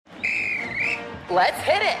Let's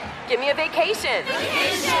hit it. Give me a vacation.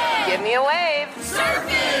 Vacation. Give me a wave.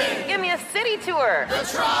 Surfing. Give me a city tour. The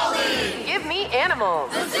trolley. Give me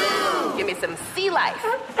animals. The zoo. Give me some sea life.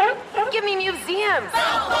 Give me museums.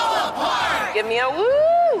 Balboa Park. Give me a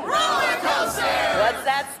woo. Roller coaster. What's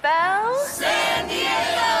that spell? San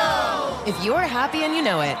Diego. If you're happy and you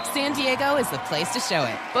know it, San Diego is the place to show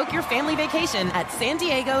it. Book your family vacation at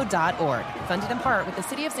sandiego.org. Funded in part with the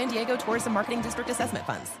City of San Diego Tourism Marketing District Assessment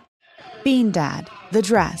Funds. Bean Dad, The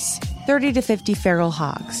Dress, 30 to 50 Feral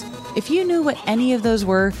Hogs. If you knew what any of those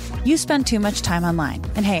were, you spend too much time online.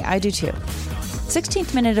 And hey, I do too.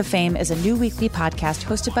 16th Minute of Fame is a new weekly podcast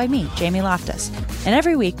hosted by me, Jamie Loftus. And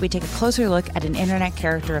every week we take a closer look at an internet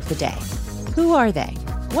character of the day. Who are they?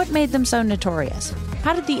 What made them so notorious?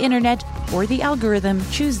 How did the internet or the algorithm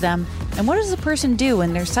choose them? And what does a person do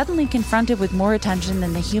when they're suddenly confronted with more attention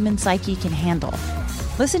than the human psyche can handle?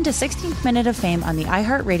 Listen to 16th Minute of Fame on the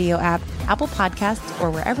iHeartRadio app, Apple Podcasts,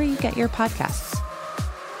 or wherever you get your podcasts.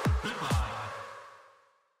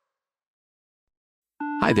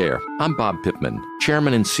 Hi there, I'm Bob Pittman,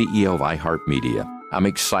 Chairman and CEO of iHeartMedia. I'm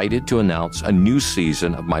excited to announce a new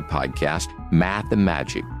season of my podcast, Math and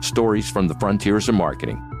Magic, Stories from the Frontiers of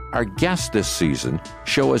Marketing. Our guests this season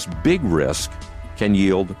show us big risk can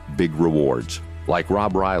yield big rewards. Like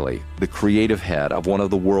Rob Riley, the creative head of one of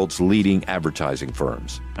the world's leading advertising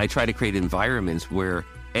firms. I try to create environments where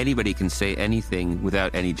anybody can say anything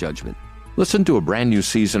without any judgment. Listen to a brand new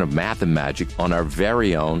season of Math and Magic on our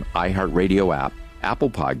very own iHeartRadio app, Apple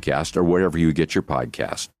Podcast, or wherever you get your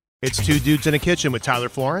podcast. It's Two Dudes in a Kitchen with Tyler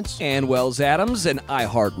Florence and Wells Adams, an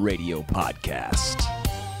iHeartRadio podcast.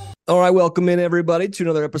 All right, welcome in, everybody, to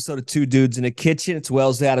another episode of Two Dudes in a Kitchen. It's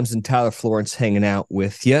Wells Adams and Tyler Florence hanging out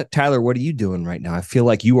with you. Tyler, what are you doing right now? I feel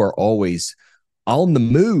like you are always on the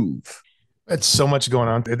move. It's so much going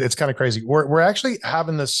on. It's kind of crazy. We're actually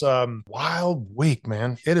having this wild week,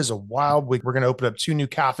 man. It is a wild week. We're going to open up 2 new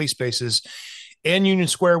cafe spaces in Union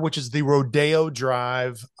Square, which is the Rodeo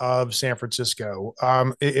Drive of San Francisco.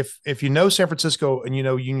 If you know San Francisco and you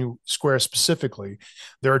know Union Square specifically,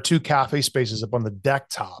 there are 2 cafe spaces up on the deck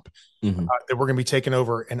top that we're going to be taking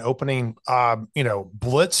over and opening,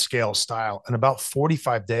 blitz scale style in about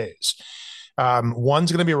 45 days.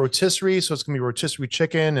 One's going to be a rotisserie, so it's going to be rotisserie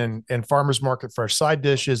chicken and farmers market fresh side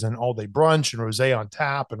dishes and all day brunch and rosé on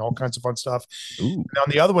tap and all kinds of fun stuff. Ooh. And on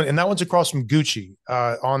the other one, and that one's across from Gucci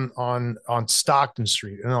on Stockton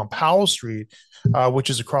Street, and on Powell Street,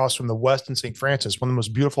 which is across from the Westin St. Francis, one of the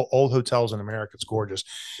most beautiful old hotels in America. It's gorgeous.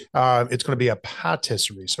 It's going to be a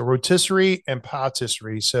patisserie, so rotisserie and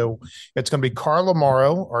patisserie. So it's going to be Carla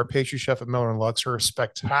Morrow, our pastry chef at Miller and Lux, her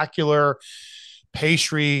spectacular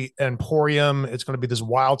pastry emporium. It's going to be this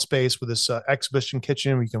wild space with this exhibition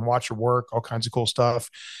kitchen where you can watch your work, all kinds of cool stuff.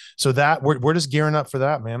 So that we're just gearing up for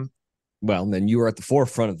that, man. Well, then you were at the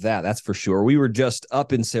forefront of that. That's for sure. We were just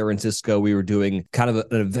up in San Francisco. We were doing kind of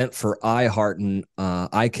an event for iHeart, and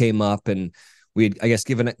I came up and we had, I guess,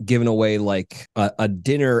 given away like a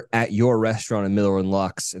dinner at your restaurant in Miller and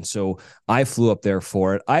Lux. And so I flew up there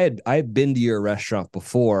for it. I had been to your restaurant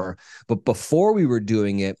before, but before we were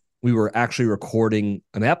doing it, we were actually recording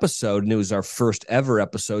an episode, and it was our first ever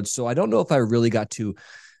episode. So I don't know if I really got to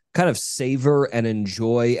kind of savor and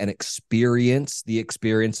enjoy and experience the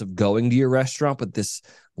experience of going to your restaurant. But this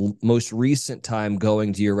most recent time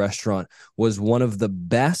going to your restaurant was one of the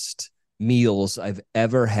best meals I've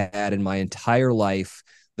ever had in my entire life.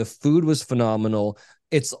 The food was phenomenal.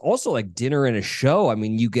 It's also like dinner and a show. I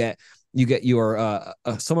mean, you get your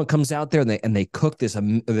someone comes out there and they cook this,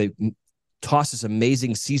 they toss this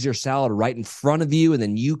amazing Caesar salad right in front of you, and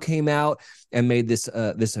then you came out and made this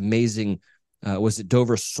amazing was it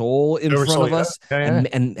Dover sole in front of us,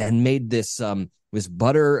 and made this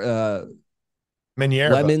butter Meuniere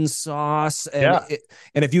lemon sauce, and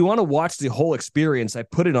and if you want to watch the whole experience, I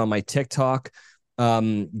put it on my TikTok.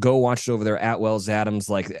 Go watch it over there at Wells Adams.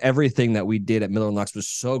 Like, everything that we did at Miller and Lux was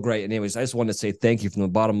so great. And anyways, I just wanted to say thank you from the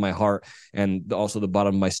bottom of my heart and also the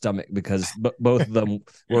bottom of my stomach, because both of them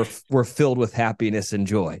were filled with happiness and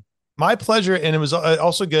joy. My pleasure. And it was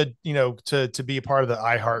also good, to be a part of the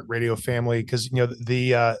iHeart Radio family, because,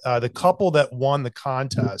 the couple that won the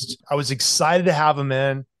contest, I was excited to have them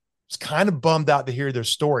in. I was kind of bummed out to hear their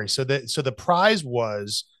story. So the prize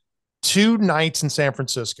was 2 nights in San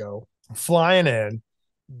Francisco, flying in,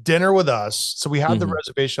 dinner with us. So we had the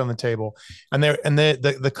reservation on the table, and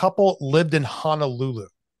the couple lived in Honolulu,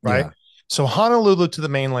 right? Yeah. So Honolulu to the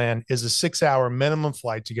mainland is a 6-hour minimum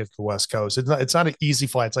flight to get to the West Coast. It's not an easy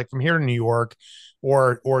flight. It's like from here to New York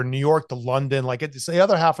or New York to London. Like, it's the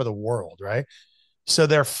other half of the world, right? So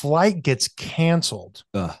their flight gets canceled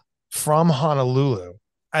from Honolulu.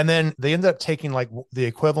 And then they ended up taking like the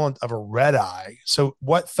equivalent of a red eye. So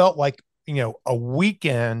what felt like, a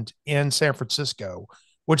weekend in San Francisco,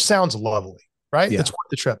 which sounds lovely, right? Yeah. It's worth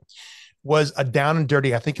the trip, was a down and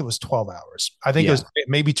dirty. I think it was 12 hours. I think it was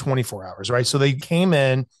maybe 24 hours, right? So they came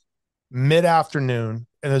in mid-afternoon,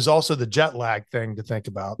 and there's also the jet lag thing to think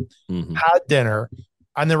about, had dinner,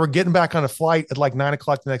 and then we're getting back on a flight at like 9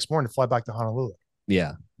 o'clock the next morning to fly back to Honolulu.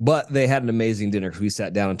 Yeah. But they had an amazing dinner because we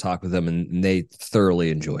sat down and talked with them, and they thoroughly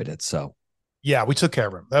enjoyed it. So yeah, we took care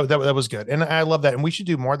of them. That was good. And I love that. And we should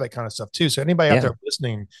do more of that kind of stuff too. So anybody out there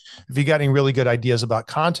listening, if you got any really good ideas about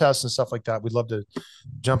contests and stuff like that, we'd love to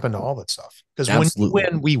jump into all that stuff. Because when you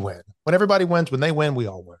win, we win. When everybody wins, when they win, we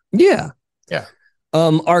all win. Yeah. Yeah.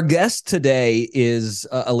 Our guest today is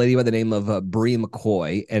a lady by the name of Brie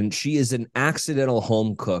McCoy, and she is an accidental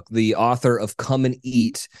home cook, the author of Come and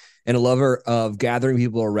Eat, and a lover of gathering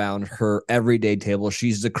people around her everyday table.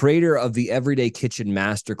 She's the creator of the Everyday Kitchen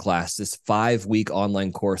Masterclass, this 5-week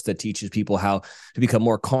online course that teaches people how to become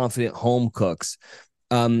more confident home cooks.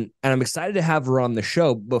 And I'm excited to have her on the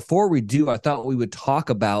show. Before we do, I thought we would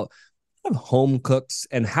talk about home cooks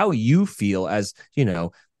and how you feel as,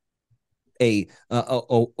 a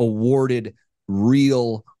awarded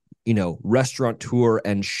real, restaurateur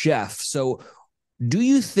and chef. So do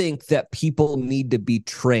you think that people need to be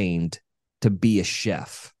trained to be a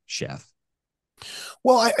chef?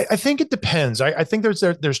 Well, I think it depends. I think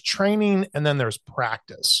there's training and then there's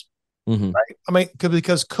practice, right? I mean,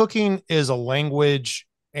 because cooking is a language,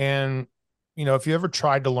 and if you ever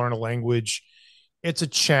tried to learn a language, it's a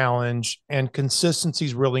challenge, and consistency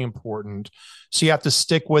is really important. So you have to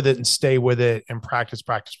stick with it and stay with it and practice,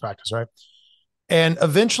 right? And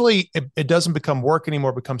eventually it doesn't become work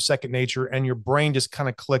anymore, it becomes second nature, and your brain just kind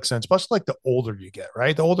of clicks in, especially like the older you get,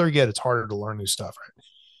 right? The older you get, it's harder to learn new stuff, right?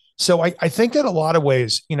 So I think in a lot of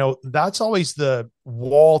ways, that's always the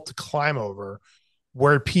wall to climb over,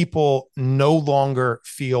 where people no longer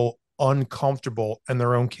feel uncomfortable in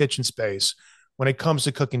their own kitchen space when it comes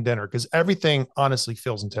to cooking dinner, because everything honestly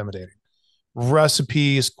feels intimidating.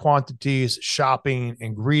 Recipes, quantities, shopping,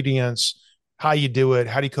 ingredients, how you do it,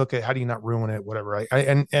 how do you cook it, how do you not ruin it, whatever. Right?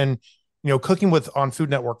 And cooking on Food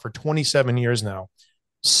Network for 27 years now,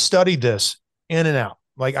 studied this in and out.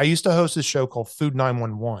 Like I used to host this show called Food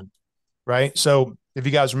 911, right? So if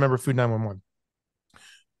you guys remember Food 911,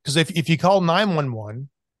 because if you call 911,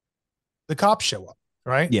 the cops show up,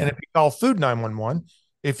 right? Yeah. And if you call Food 911,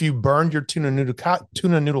 if you burned your tuna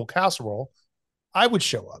noodle casserole, I would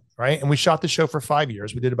show up, right? And we shot the show for 5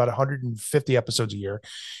 years. We did about 150 episodes a year.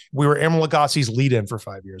 We were Emeril Lagasse's lead-in for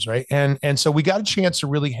 5 years, right? And so we got a chance to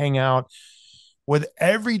really hang out with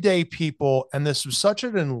everyday people, and this was such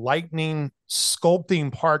an enlightening,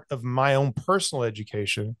 sculpting part of my own personal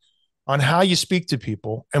education on how you speak to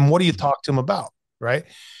people and what do you talk to them about, right?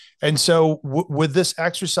 And so with this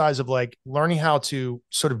exercise of like learning how to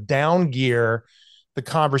sort of down gear the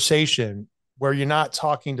conversation, where you're not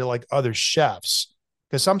talking to like other chefs,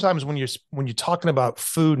 because sometimes when you're talking about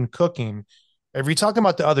food and cooking, if you're talking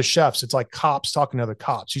about the other chefs, it's like cops talking to other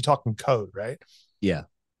cops. You're talking code, right? Yeah.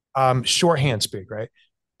 Shorthand speak, right?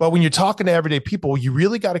 But when you're talking to everyday people, you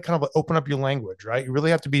really got to kind of open up your language, right? You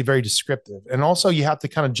really have to be very descriptive, and also you have to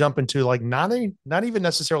kind of jump into like not even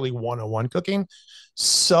necessarily 101 cooking,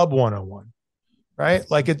 sub 101. Right?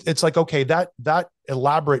 Like it's like, okay, that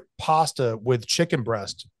elaborate pasta with chicken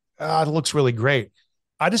breast, it looks really great.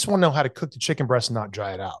 I just want to know how to cook the chicken breast and not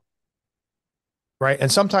dry it out. Right.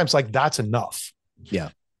 And sometimes like that's enough. Yeah.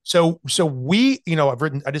 So I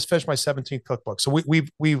just finished my 17th cookbook. So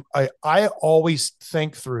I always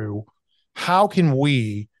think through, how can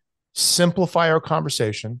we simplify our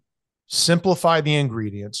conversation, simplify the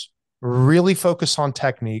ingredients, really focus on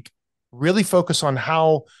technique, really focus on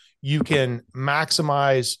how you can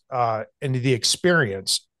maximize into the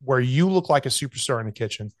experience where you look like a superstar in the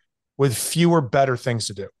kitchen with fewer, better things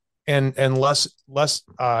to do, and less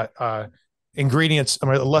ingredients,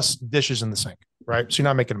 less dishes in the sink, right? So you're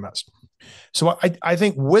not making a mess. So I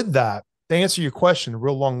think with that, to answer your question, a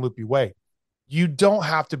real long loopy way, you don't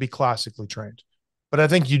have to be classically trained, but I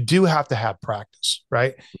think you do have to have practice,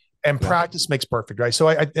 right? And practice makes perfect, right? So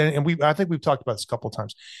I think we've talked about this a couple of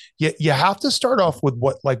times. You have to start off with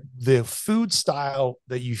what, like, the food style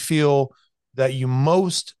that you feel that you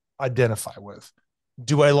most identify with.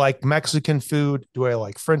 Do I like Mexican food? Do I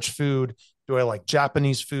like French food? Do I like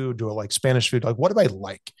Japanese food? Do I like Spanish food? Like, what do I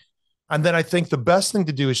like? And then I think the best thing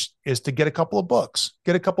to do is to get a couple of books,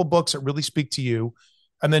 that really speak to you,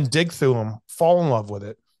 and then dig through them, fall in love with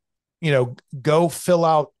it. Go fill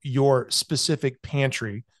out your specific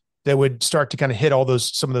pantry that would start to kind of hit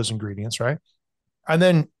some of those ingredients, right? And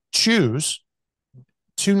then choose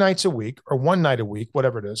 2 nights a week or 1 night a week,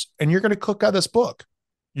 whatever it is, and you're going to cook out of this book.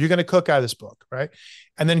 You're going to cook out of this book, right?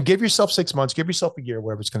 And then give yourself 6 months, give yourself a year,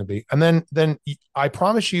 whatever it's going to be. And then I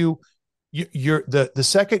promise you, you're the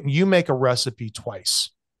second you make a recipe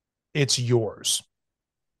twice, it's yours.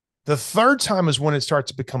 The third time is when it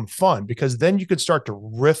starts to become fun, because then you could start to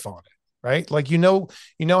riff on it, right? Like, you know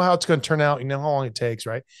how it's going to turn out, you know how long it takes,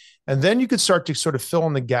 right? And then you could start to sort of fill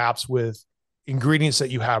in the gaps with ingredients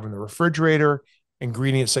that you have in the refrigerator,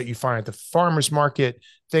 ingredients that you find at the farmer's market,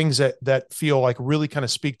 things that feel like really kind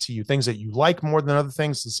of speak to you, things that you like more than other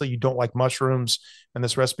things. Let's say you don't like mushrooms and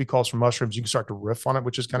this recipe calls for mushrooms, you can start to riff on it,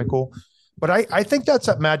 which is kind of cool. But I think that's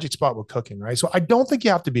that magic spot with cooking, right? So I don't think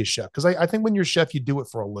you have to be a chef, because I think when you're a chef, you do it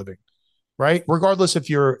for a living, right? Regardless if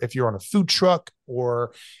you're on a food truck,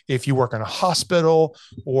 or if you work in a hospital,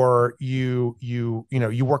 or you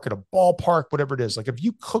work at a ballpark, whatever it is. Like, if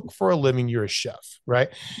you cook for a living, you're a chef, right?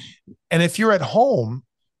 And if you're at home,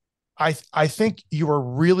 I think you're a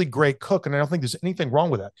really great cook, and I don't think there's anything wrong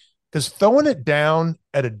with that, because throwing it down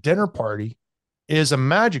at a dinner party is a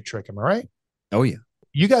magic trick. Am I right? Oh yeah.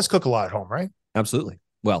 You guys cook a lot at home, right? Absolutely.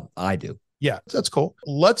 Well, I do. Yeah, that's cool.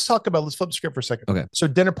 Let's flip the script for a second. Okay. So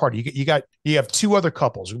dinner party, you have 2 other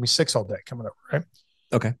couples. There's gonna be 6 all day coming over, right?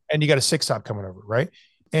 Okay. And you got a 6 top coming over, right?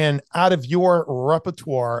 And out of your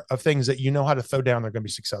repertoire of things that you know how to throw down, they're gonna be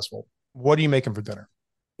successful. What are you making for dinner?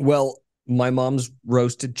 Well, my mom's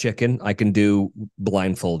roasted chicken I can do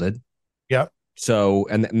blindfolded. Yeah. So,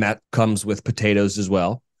 and that comes with potatoes as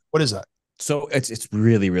well. What is that? So it's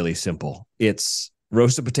really, really simple. It's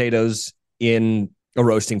roasted potatoes in a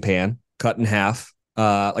roasting pan, cut in half,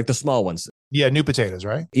 like the small ones. Yeah, new potatoes,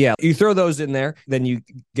 right? Yeah, you throw those in there. Then you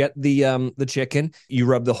get the chicken. You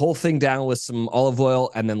rub the whole thing down with some olive oil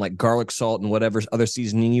and then like garlic, salt, and whatever other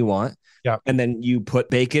seasoning you want. Yeah. And then you put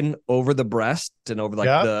bacon over the breast and over like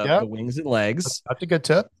the wings and legs. That's a good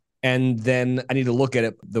tip. And then I need to look at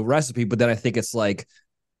it, the recipe, but then I think it's like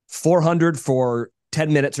 400 for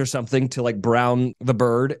 10 minutes or something to like brown the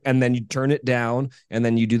bird. And then you turn it down, and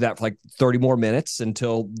then you do that for like 30 more minutes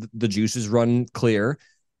until the juices run clear.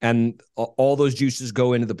 And all those juices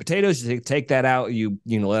go into the potatoes. You take that out, you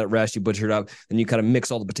let it rest, you butcher it up, and you kind of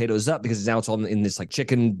mix all the potatoes up, because now it's all in this like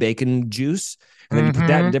chicken bacon juice. And then you put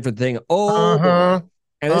that in a different thing.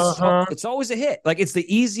 And it's always a hit. Like, it's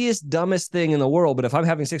the easiest, dumbest thing in the world. But if I'm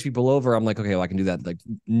having 6 people over, I'm like, okay, well, I can do that. Like,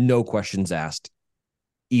 no questions asked.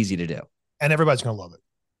 Easy to do. And everybody's going to love it.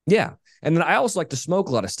 Yeah. And then I also like to smoke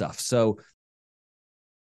a lot of stuff. So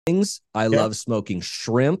I love smoking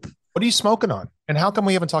shrimp. What are you smoking on? And how come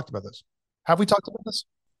we haven't talked about this? Have we talked about this?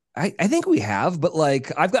 I think we have, but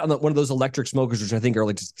like, I've got one of those electric smokers, which I think are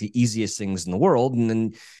like just the easiest things in the world. And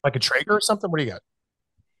then like a Traeger or something? What do you got?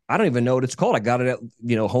 I don't even know what it's called. I got it at,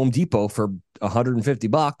 Home Depot for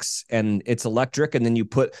 $150, and it's electric. And then you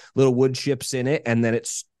put little wood chips in it, and then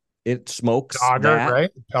it smokes. Dogger, right?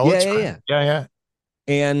 Pellets, yeah.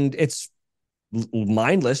 And it's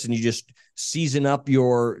mindless, and you just season up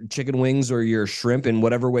your chicken wings or your shrimp in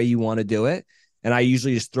whatever way you want to do it. And I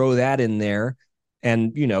usually just throw that in there.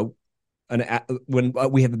 And, when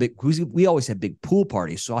we always have big pool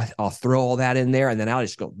parties. So I'll throw all that in there, and then I'll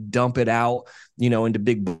just go dump it out, into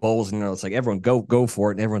big bowls. And it's like, everyone go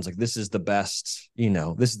for it. And everyone's like, this is the best,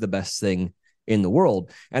 this is the best thing in the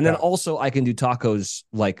world. And then also I can do tacos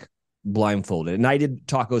like blindfolded. And I did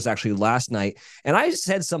tacos actually last night. And I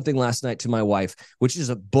said something last night to my wife, which is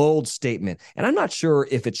a bold statement. And I'm not sure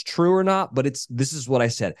if it's true or not, but this is what I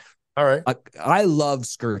said. All right. I love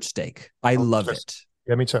skirt steak. I love it.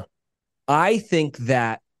 Yeah, me too. I think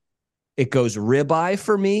that it goes ribeye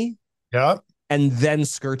for me. Yeah. And then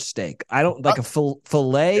skirt steak. I don't like a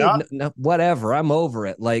filet, whatever. I'm over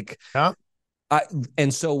it. Like,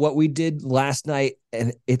 and so what we did last night,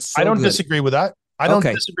 and it's so I don't good. disagree with that. I don't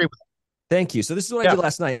disagree with that. Thank you. So this is what I did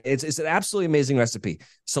last night. It's an absolutely amazing recipe.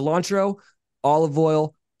 Cilantro, olive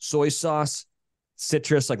oil, soy sauce,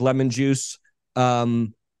 citrus like lemon juice, a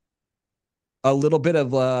little bit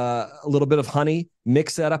of honey.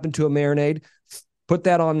 Mix that up into a marinade. Put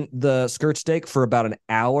that on the skirt steak for about an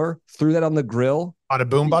hour. Threw that on the grill. Bada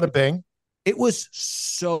boom, bada bing. It was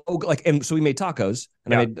so like, and so we made tacos,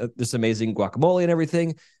 and I made this amazing guacamole and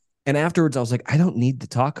everything. And afterwards, I was like, I don't need the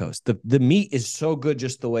tacos. The meat is so good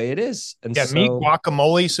just the way it is. And meat,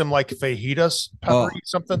 guacamole, some like fajitas, peppery,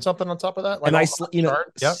 something on top of that. Like, and I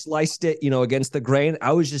sliced it, against the grain.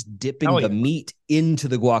 I was just dipping the meat into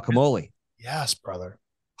the guacamole. Yes, brother.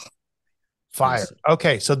 Fire.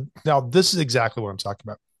 Okay, so now this is exactly what I'm talking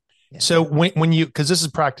about. Yeah. So when you, because this is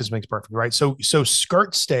practice makes perfect, right? So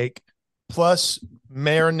skirt steak plus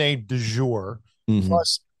marinade du jour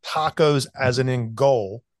plus tacos as an end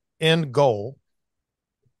goal.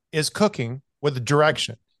 is cooking with a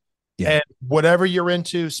direction. Yeah. And whatever you're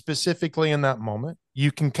into specifically in that moment,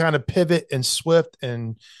 you can kind of pivot and swift,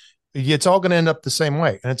 and it's all going to end up the same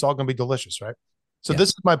way, and it's all going to be delicious, right? So this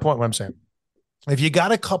is my point, what I'm saying. If you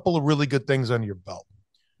got a couple of really good things under your belt,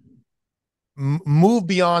 move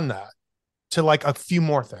beyond that to like a few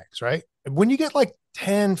more things, right? When you get like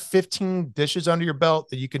 10, 15 dishes under your belt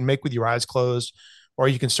that you can make with your eyes closed, or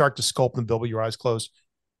you can start to sculpt and build with your eyes closed,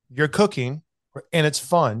 you're cooking and it's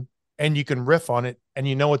fun and you can riff on it and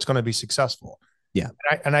you know it's going to be successful. Yeah.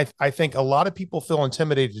 I think a lot of people feel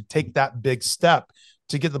intimidated to take that big step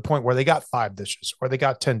to get to the point where they got 5 dishes or they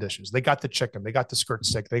got 10 dishes. They got the chicken, they got the skirt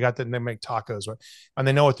steak, they make tacos, and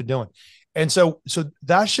they know what they're doing. And so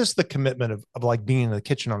that's just the commitment of like being in the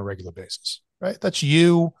kitchen on a regular basis, right? That's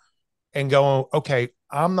you and going, okay,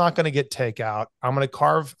 I'm not going to get takeout. I'm going to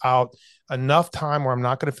carve out enough time where I'm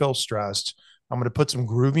not going to feel stressed. I'm going to put some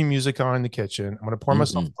groovy music on in the kitchen. I'm going to pour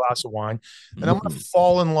myself a glass of wine, and I'm going to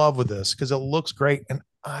fall in love with this because it looks great. And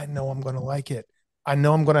I know I'm going to like it. I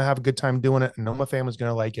know I'm going to have a good time doing it. I know my family's going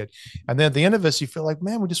to like it. And then at the end of this, you feel like,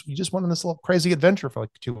 man, we just went on this little crazy adventure for like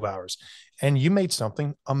 2 hours, and you made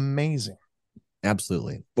something amazing.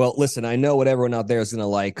 Absolutely. Well, listen, I know what everyone out there is going to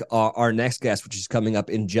like. Our next guest, which is coming up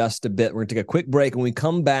in just a bit. We're going to take a quick break. When we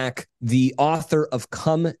come back, the author of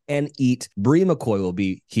Come and Eat, Brie McCoy, will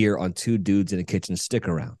be here on Two Dudes in a Kitchen. Stick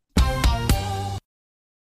around.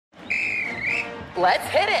 Let's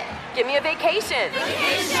hit it. Give me a vacation.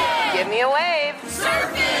 Give me a wave.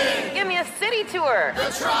 Surfing. Give me a city tour.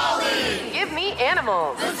 The trolley. Give me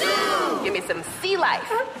animals. The zoo. Give me some sea life.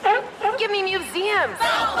 Give me museums.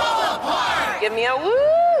 Balboa Park. Give me a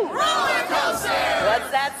woo. Roller coaster.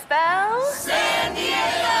 What's that spell? San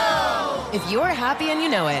Diego. If you're happy and you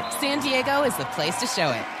know it, San Diego is the place to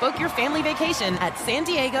show it. Book your family vacation at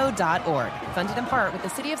sandiego.org. Funded in part with the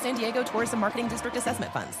City of San Diego Tourism Marketing District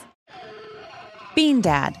Assessment Funds. Bean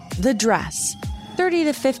Dad, The Dress, 30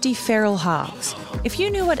 to 50 feral hogs. If you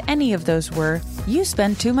knew what any of those were, you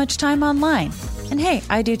spend too much time online. And hey,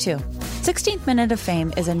 I do too. 16th Minute of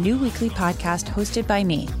Fame is a new weekly podcast hosted by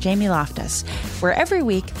me, Jamie Loftus, where every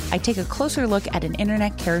week I take a closer look at an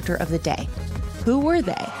internet character of the day. Who were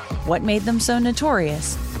they? What made them so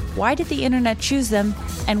notorious? Why did the internet choose them?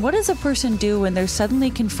 And what does a person do when they're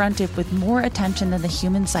suddenly confronted with more attention than the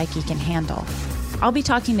human psyche can handle? I'll be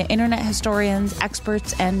talking to internet historians,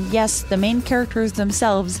 experts, and yes, the main characters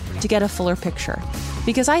themselves to get a fuller picture.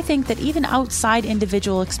 Because I think that even outside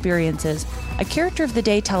individual experiences, a character of the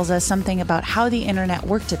day tells us something about how the internet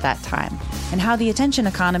worked at that time and how the attention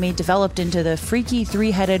economy developed into the freaky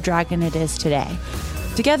 3-headed dragon it is today.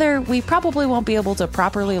 Together, we probably won't be able to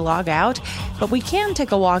properly log out, but we can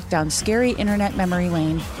take a walk down scary internet memory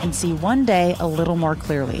lane and see one day a little more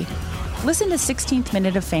clearly. Listen to 16th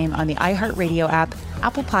Minute of Fame on the iHeartRadio app,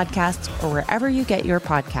 Apple Podcasts, or wherever you get your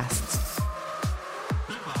podcasts.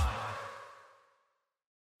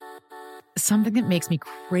 Something that makes me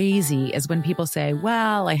crazy is when people say,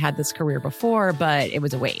 well, I had this career before, but it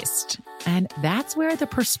was a waste. And that's where the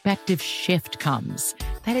perspective shift comes,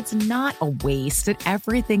 that it's not a waste, that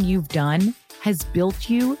everything you've done has built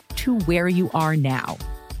you to where you are now.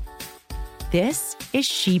 This is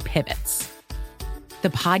She Pivots, the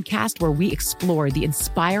podcast where we explore the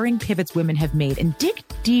inspiring pivots women have made and dig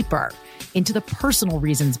deeper into the personal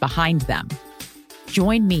reasons behind them.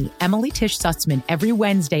 Join me, Emily Tish Sussman, every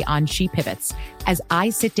Wednesday on She Pivots as I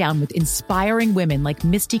sit down with inspiring women like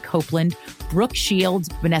Misty Copeland, Brooke Shields,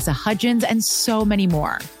 Vanessa Hudgens, and so many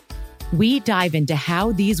more. We dive into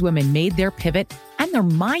how these women made their pivot and their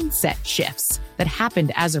mindset shifts that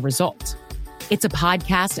happened as a result. It's a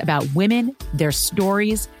podcast about women, their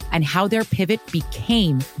stories, and how their pivot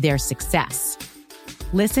became their success.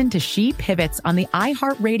 Listen to She Pivots on the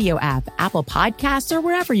iHeartRadio app, Apple Podcasts, or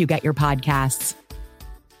wherever you get your podcasts.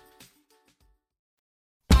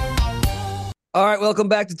 All right, welcome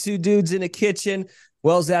back to Two Dudes in a Kitchen.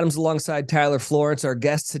 Wells Adams alongside Tyler Florence. Our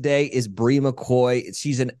guest today is Brie McCoy.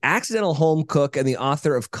 She's an accidental home cook and the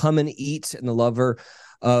author of Come and Eat and the lover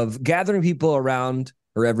of gathering people around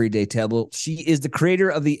her everyday table. She is the creator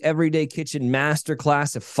of the Everyday Kitchen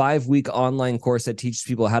Masterclass, a 5-week online course that teaches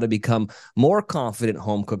people how to become more confident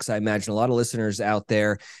home cooks. I imagine a lot of listeners out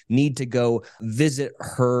there need to go visit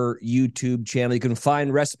her YouTube channel. You can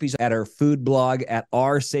find recipes at her food blog at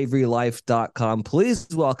oursavorylife.com. Please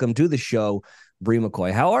welcome to the show, Brie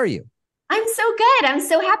McCoy. How are you? I'm so good. I'm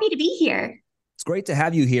so happy to be here. It's great to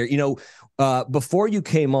have you here. You know, before you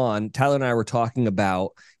came on, Tyler and I were talking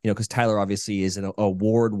about, because Tyler obviously is an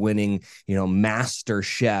award-winning, master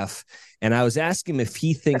chef. And I was asking him if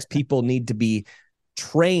he thinks people need to be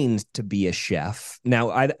trained to be a chef. Now,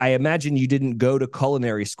 I imagine you didn't go to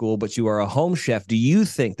culinary school, but you are a home chef. Do you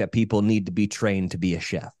think that people need to be trained to be a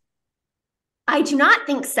chef? I do not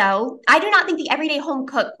think so. I do not think the everyday home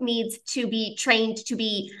cook needs to be trained to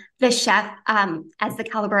be the chef as the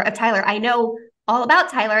caliber of Tyler. I know all about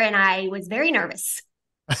Tyler, and I was very nervous.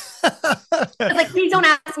 Like, please don't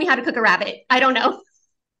ask me how to cook a rabbit. I don't know.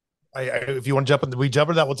 If you want to jump into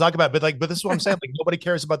that, we'll talk about it. But this is what I'm saying. Like, nobody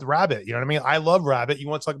cares about the rabbit. You know what I mean? I love rabbit. You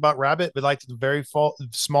want to talk about rabbit, but like the very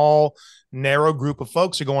small, narrow group of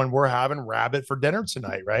folks are going, we're having rabbit for dinner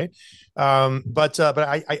tonight, right? But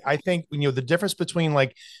I think, the difference between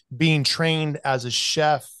like being trained as a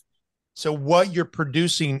chef. So what you're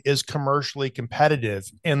producing is commercially competitive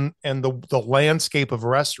in the landscape of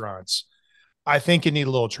restaurants. I think you need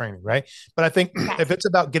a little training, right? But I think if it's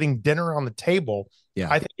about getting dinner on the table,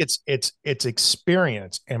 I think it's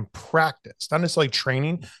experience and practice, not necessarily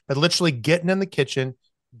training, but literally getting in the kitchen,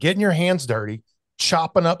 getting your hands dirty,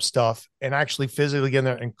 chopping up stuff, and actually physically getting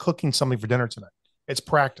there and cooking something for dinner tonight. It's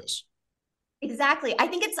practice. Exactly. I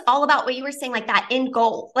think it's all about what you were saying, like that end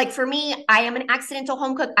goal. Like for me, I am an accidental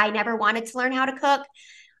home cook. I never wanted to learn how to cook.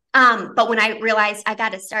 But when I realized I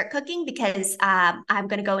got to start cooking because I'm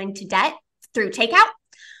going to go into debt through takeout.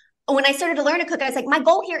 When I started to learn to cook, I was like, my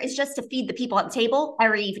goal here is just to feed the people at the table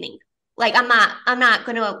every evening. Like I'm not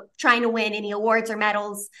going to trying to win any awards or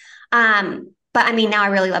medals. But I mean, now I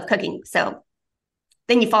really love cooking. So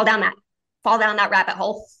then you fall down that rabbit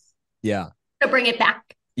hole. Yeah. So bring it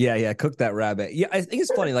back. Yeah. Cook that rabbit. Yeah. I think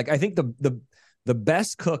it's funny. Like I think the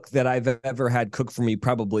best cook that I've ever had cook for me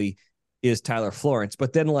probably is Tyler Florence.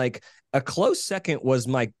 But then like a close second was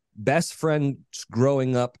my best friend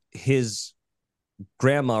growing up, his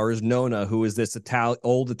grandma, or his nonna, who was this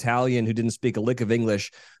old Italian who didn't speak a lick of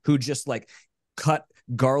English, who just like cut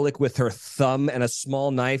garlic with her thumb and a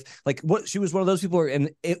small knife. Like she was one of those people,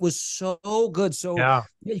 and it was so good. So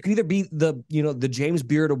you can either be the James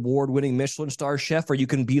Beard Award winning Michelin star chef, or you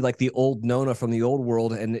can be like the old Nona from the old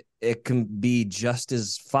world, and it can be just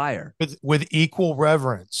as fire with equal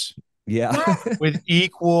reverence. Yeah. With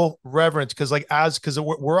equal reverence. Cause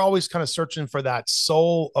we're always kind of searching for that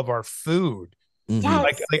soul of our food.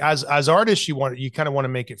 Yes. Like as artists, you kind of want to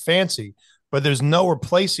make it fancy, but there's no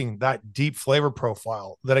replacing that deep flavor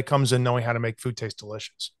profile that it comes in knowing how to make food taste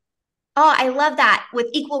delicious. Oh, I love that, with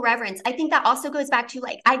equal reverence. I think that also goes back to,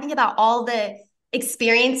 like, I think about all the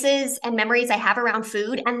experiences and memories I have around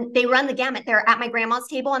food, and they run the gamut. They're at my grandma's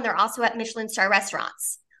table, and they're also at Michelin star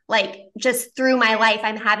restaurants. Like, just through my life,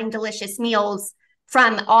 I'm having delicious meals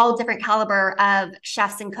from all different caliber of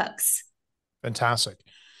chefs and cooks. Fantastic.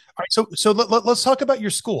 All right. So let's talk about your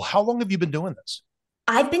school. How long have you been doing this?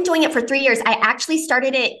 I've been doing it for 3 years. I actually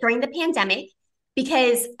started it during the pandemic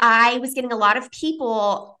because I was getting a lot of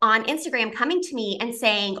people on Instagram coming to me and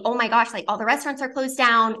saying, oh my gosh, like all the restaurants are closed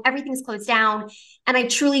down, everything's closed down, and I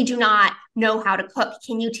truly do not know how to cook.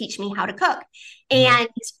 Can you teach me how to cook? And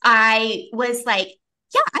I was like,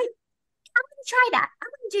 yeah, I'm going to try that. I'm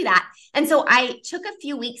going to do that. And so I took a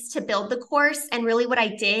few weeks to build the course. And really what I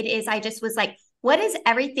did is I just was like, what is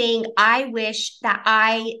everything I wish that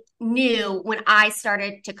I knew when I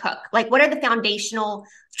started to cook? Like, what are the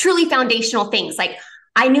truly foundational things? Like,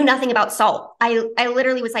 I knew nothing about salt. I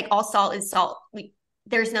literally was like, all salt is salt.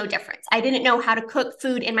 There's no difference. I didn't know how to cook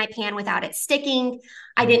food in my pan without it sticking.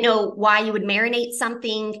 I didn't know why you would marinate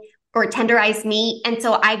something or tenderize meat. And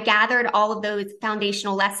so I gathered all of those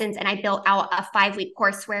foundational lessons, and I built out a 5-week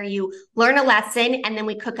course where you learn a lesson and then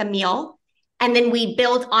we cook a meal, and then we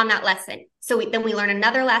build on that lesson. So then we learn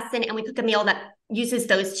another lesson and we cook a meal that uses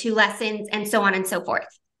those 2 lessons, and so on and so forth.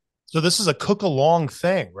 So this is a cook along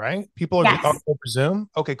thing, right? People are Yes. over Zoom.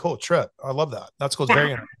 Okay, cool. Trip. I love that. That's cool.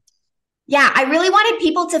 Very interesting. Yeah, I really wanted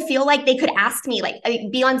people to feel like they could ask me, like,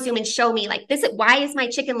 be on Zoom and show me, like, why is my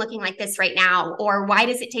chicken looking like this right now? Or why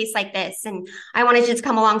does it taste like this? And I wanted to just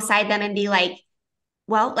come alongside them and be like,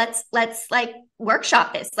 well, let's like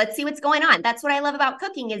workshop this. Let's see what's going on. That's what I love about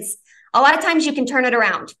cooking, is a lot of times you can turn it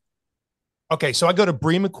around. Okay, so I go to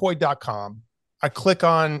briemccoy.com. I click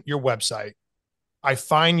on your website. I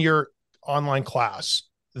find your online class.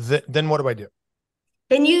 Then what do I do?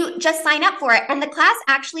 Then you just sign up for it. And the class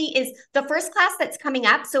actually is the first class that's coming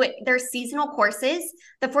up. So there's seasonal courses.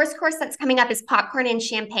 The first course that's coming up is popcorn and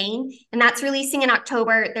champagne, and that's releasing in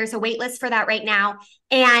October. There's a wait list for that right now.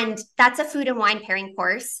 And that's a food and wine pairing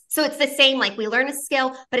course. So it's the same, like, we learn a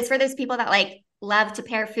skill, but it's for those people that like love to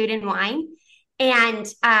pair food and wine. And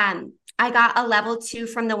I got a level 2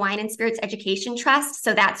 from the Wine and Spirits Education Trust.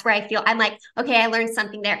 So that's where I feel I'm like, okay, I learned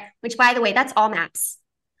something there, which, by the way, that's all maps.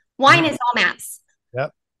 Wine is all maps.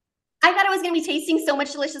 Yep. I thought I was going to be tasting so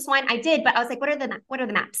much delicious wine. I did, but I was like, what are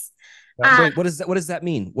the maps? Wait, what does that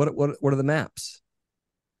mean? What are the maps?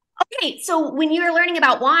 Okay, so when you're learning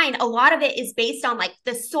about wine, a lot of it is based on like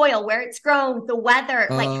the soil, where it's grown, the weather,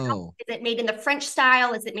 like is it made in the French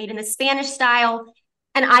style? Is it made in the Spanish style?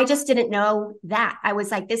 And I just didn't know that. I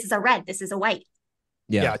was like, this is a red, this is a white.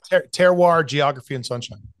 Yeah. Terroir, geography, and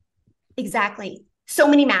sunshine. Exactly. So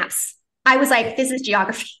many maps. I was like, this is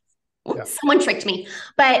geography. Yeah. Someone tricked me.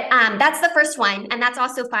 But that's the first one. And that's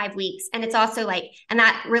also 5 weeks. And it's also like, and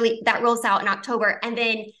that rolls out in October. And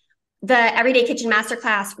then the Everyday Kitchen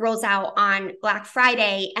Masterclass rolls out on Black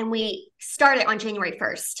Friday, and we start it on January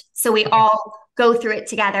 1st. So we all go through it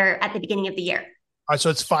together at the beginning of the year. So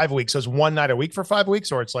it's 5 weeks. So it's one night a week for 5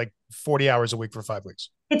 weeks, or it's like 40 hours a week for 5 weeks?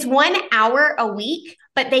 It's 1 hour a week,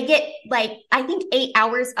 but they get like, I think 8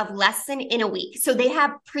 hours of lesson in a week. So they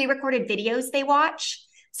have pre-recorded videos they watch.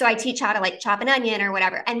 So I teach how to like chop an onion or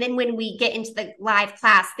whatever. And then when we get into the live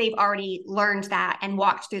class, they've already learned that and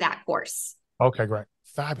walked through that course. Okay, great.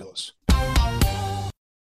 Fabulous.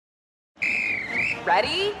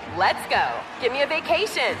 Ready? Let's go. Give me a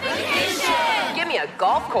vacation. Vacation. Give me a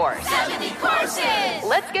golf course. 70 courses.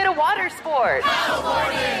 Let's get a water sport.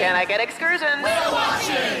 Paddleboarding. Can I get excursions? Whale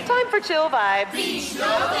watching. Time for chill vibes. Beach yoga.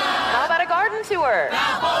 How about a garden tour?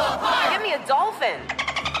 Balboa Park. Give me a dolphin.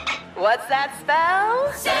 What's that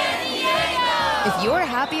spell? San Diego. If you're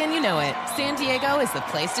happy and you know it, San Diego is the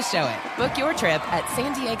place to show it. Book your trip at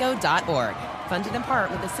sandiego.org. Funded in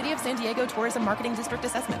part with the City of San Diego Tourism Marketing District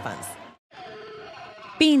Assessment Funds.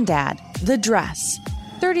 Bean Dad, The Dress,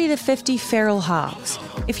 30 to 50 Feral Hogs.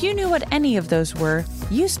 If you knew what any of those were,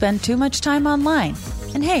 you spend too much time online.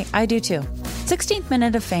 And hey, I do too. 16th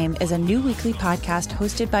Minute of Fame is a new weekly podcast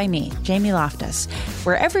hosted by me, Jamie Loftus,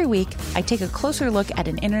 where every week I take a closer look at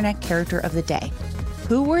an internet character of the day.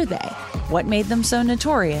 Who were they? What made them so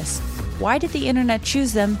notorious? Why did the internet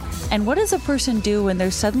choose them? And what does a person do when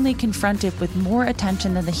they're suddenly confronted with more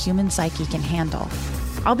attention than the human psyche can handle?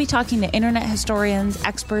 I'll be talking to internet historians,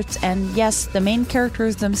 experts, and yes, the main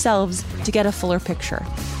characters themselves to get a fuller picture.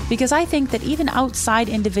 Because I think that even outside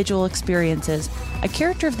individual experiences, a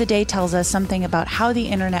character of the day tells us something about how the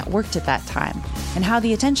internet worked at that time, and how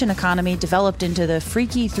the attention economy developed into the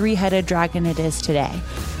freaky three-headed dragon it is today.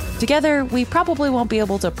 Together, we probably won't be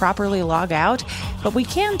able to properly log out, but we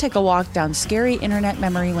can take a walk down scary internet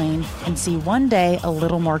memory lane and see one day a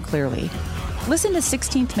little more clearly. Listen to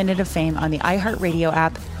 16th Minute of Fame on the iHeartRadio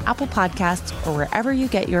app, Apple Podcasts, or wherever you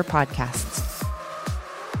get your podcasts.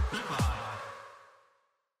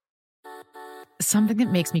 Something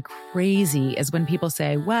that makes me crazy is when people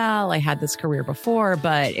say, well, I had this career before,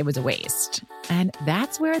 but it was a waste. And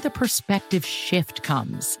that's where the perspective shift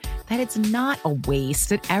comes, that it's not a waste,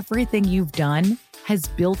 that everything you've done has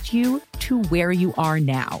built you to where you are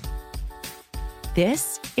now.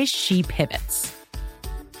 This is She Pivots,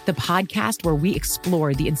 the podcast where we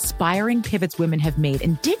explore the inspiring pivots women have made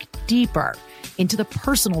and dig deeper into the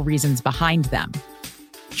personal reasons behind them.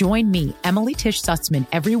 Join me, Emily Tish Sussman,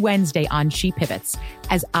 every Wednesday on She Pivots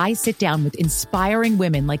as I sit down with inspiring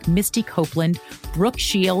women like Misty Copeland, Brooke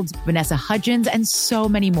Shields, Vanessa Hudgens, and so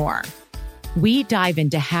many more. We dive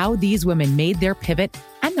into how these women made their pivot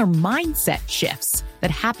and their mindset shifts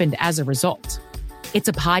that happened as a result. It's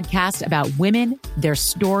a podcast about women, their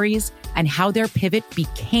stories, and how their pivot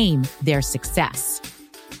became their success.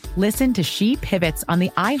 Listen to She Pivots on the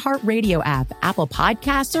iHeartRadio app, Apple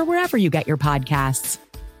Podcasts, or wherever you get your podcasts.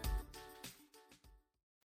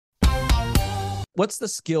 What's the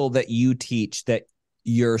skill that you teach that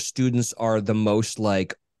your students are the most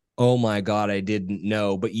like, oh my God, I didn't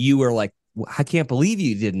know, but you were like, I can't believe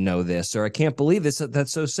you didn't know this, or I can't believe this.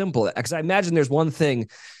 That's so simple. Because I imagine there's one thing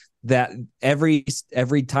that every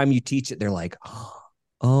time you teach it, they're like,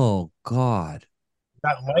 oh God.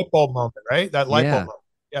 That light bulb moment, right? That light bulb moment.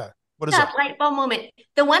 Yeah. What is that? Light bulb moment.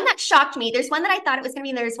 The one that shocked me, there's one that I thought it was going to be,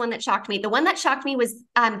 and there's one that shocked me. The one that shocked me was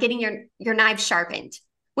getting your knives sharpened,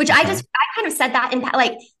 which I kind of said that in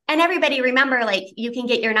like, and everybody remember, like, you can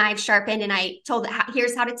get your knives sharpened. And I told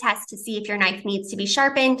here's how to test to see if your knife needs to be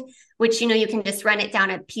sharpened, which, you can just run it down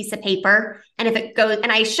a piece of paper. And if it goes,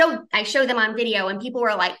 and I showed them on video, and people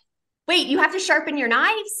were like, wait, you have to sharpen your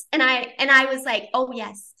knives? And I was like, oh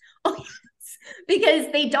yes,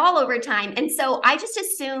 because they dull over time. And so I just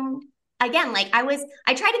assumed, again, like I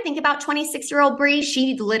tried to think about 26-year-old Bree.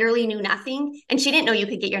 She literally knew nothing, and she didn't know you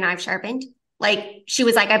could get your knife sharpened. Like, she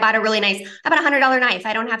was like, I bought a $100 knife.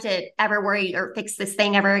 I don't have to ever worry or fix this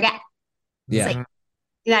thing ever again. Yeah. It's like,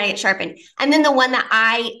 you gotta get sharpened. And then the one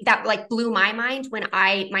that like blew my mind when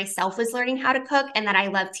I myself was learning how to cook, and that I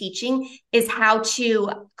love teaching, is how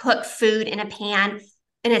to cook food in a pan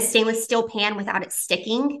in a stainless steel pan without it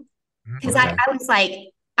sticking. Because Okay. I was like,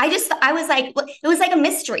 I was like, it was like a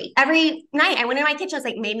mystery. Every night I went in my kitchen, I was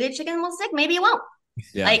like, maybe the chicken will stick, maybe it won't.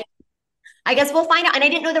 Yeah. Like, I guess we'll find out. And I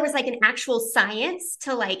didn't know there was like an actual science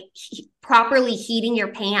to like properly heating your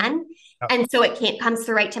pan. And so it can't comes to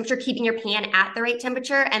the right temperature, keeping your pan at the right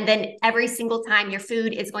temperature. And then every single time your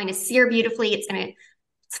food is going to sear beautifully. It's going to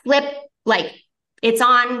flip like it's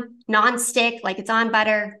on non-stick, like it's on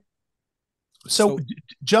butter. So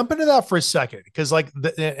jump into that for a second, because like,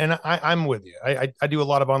 I'm with you. I do a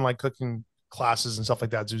lot of online cooking classes and stuff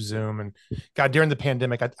like that through Zoom. And God, during the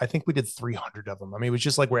pandemic, I think we did 300 of them. I mean, it was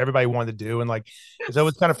just like where everybody wanted to do, and like, so it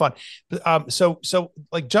was kind of fun. But, so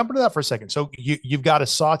like jump into that for a second. So you've got a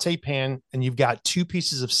saute pan and you've got 2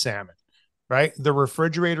 pieces of salmon, right? The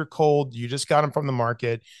refrigerator cold. You just got them from the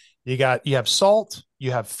market. You have salt,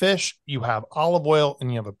 you have fish, you have olive oil,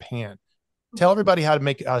 and you have a pan. Tell everybody how to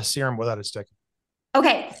make a serum without it sticking.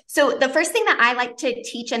 Okay. So the first thing that I like to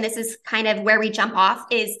teach, and this is kind of where we jump off,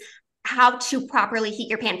 is how to properly heat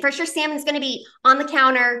your pan. First, your salmon's going to be on the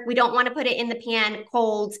counter. We don't want to put it in the pan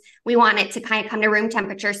cold. We want it to kind of come to room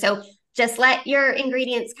temperature. So just let your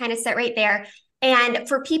ingredients kind of sit right there. And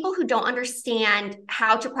for people who don't understand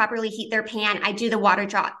how to properly heat their pan, I do the water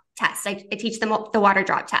drop test. I teach them the water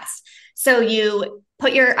drop test. So you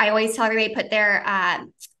put I always tell everybody, put their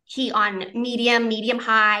heat on medium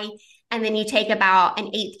high. And then you take about an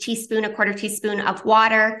 1/8 teaspoon, 1/4 teaspoon of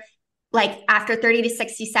water. Like after 30 to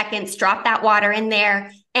 60 seconds, drop that water in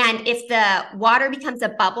there. And if the water becomes a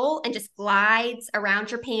bubble and just glides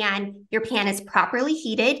around your pan is properly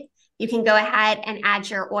heated. You can go ahead and add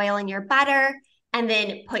your oil and your butter and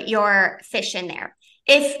then put your fish in there.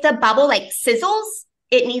 If the bubble like sizzles,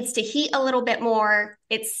 it needs to heat a little bit more.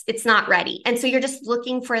 It's not ready. And so you're just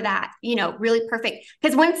looking for that, really perfect.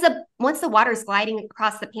 Because once the water is gliding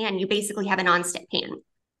across the pan, you basically have a nonstick pan.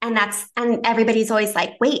 And everybody's always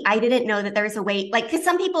like, wait, I didn't know that there's a way. Like, because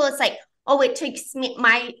some people it's like, oh, it takes me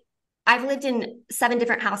I've lived in 7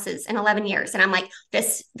 different houses in 11 years. And I'm like,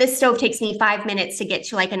 this stove takes me 5 minutes to get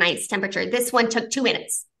to like a nice temperature. This one took 2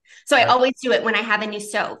 minutes. So I always do it when I have a new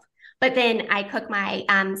stove. But then I cook my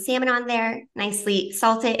salmon on there, nicely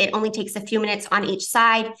salt it. It only takes a few minutes on each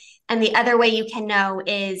side. And the other way you can know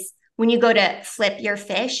is when you go to flip your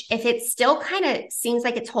fish, if it still kind of seems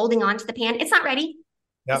like it's holding on to the pan, it's not ready.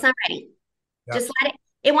 Yep. It's not ready. Yep. Just let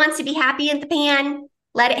it wants to be happy in the pan,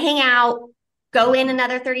 let it hang out, go in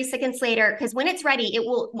another 30 seconds later. Because when it's ready,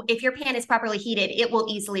 if your pan is properly heated, it will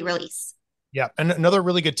easily release. Yeah. And another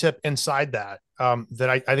really good tip inside that, that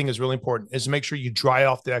I think is really important is to make sure you dry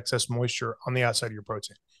off the excess moisture on the outside of your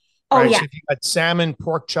protein. Right? Oh, yeah. So if you got salmon,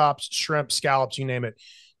 pork chops, shrimp, scallops, you name it,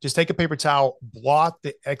 just take a paper towel, blot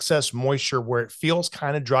the excess moisture where it feels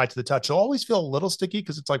kind of dry to the touch. It'll always feel a little sticky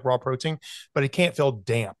because it's like raw protein, but it can't feel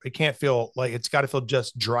damp. It can't feel like it's got to feel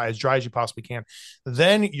just dry as you possibly can.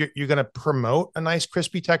 Then you're going to promote a nice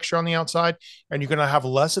crispy texture on the outside, and you're going to have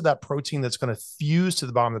less of that protein that's going to fuse to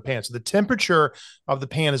the bottom of the pan. So the temperature of the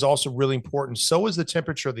pan is also really important. So is the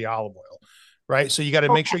temperature of the olive oil, right? So you got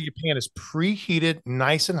to make sure your pan is preheated,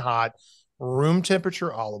 nice and hot, room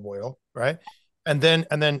temperature olive oil, right? And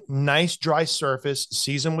then nice dry surface,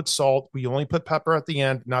 seasoned with salt. We only put pepper at the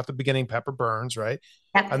end, not the beginning. Pepper burns, right?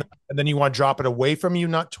 Yep. And then you want to drop it away from you,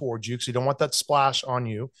 not towards you, because you don't want that splash on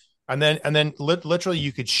you. And then literally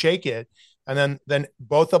you could shake it, and then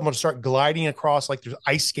both of them will start gliding across like there's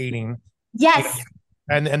ice skating. Yes.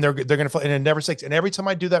 And they're gonna fall, and it never sticks. And every time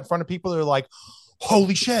I do that in front of people, they're like,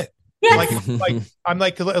 "Holy shit!" Yes. Like I'm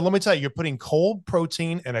like, let me tell you, you're putting cold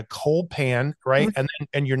protein in a cold pan, right? Mm-hmm.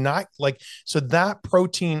 And you're not like, so that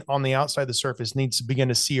protein on the outside of the surface needs to begin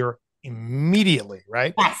to sear immediately,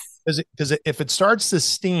 right? Yes. Because if it starts to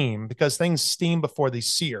steam, because things steam before they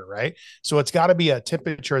sear, right? So it's got to be a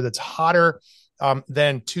temperature that's hotter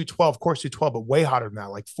than 212, of course, 212, but way hotter than that,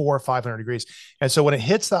 like 400 or 500 degrees. And so when it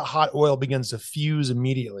hits that hot oil, begins to fuse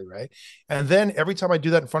immediately, right? And then every time I do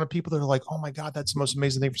that in front of people, they're like, "Oh my God, that's the most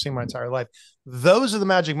amazing thing I've seen in my entire life." Those are the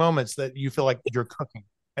magic moments that you feel like you're cooking,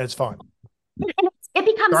 and it's fun. It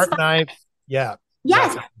becomes sharp knife. Yeah.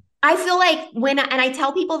 Yes. Exactly. I feel like and I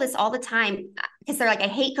tell people this all the time because they're like, I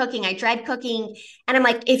hate cooking, I dread cooking. And I'm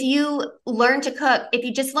like, if you learn to cook, if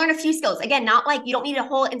you just learn a few skills, again, not like you don't need a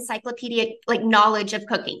whole encyclopedia like knowledge of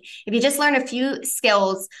cooking. If you just learn a few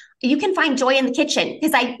skills, you can find joy in the kitchen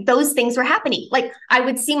because those things were happening. Like I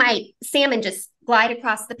would see my salmon just glide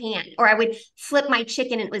across the pan, or I would flip my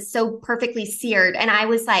chicken and it was so perfectly seared. And I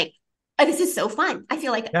was like, oh, this is so fun. I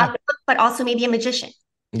feel like a cook, but also maybe a magician.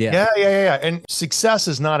 Yeah. And success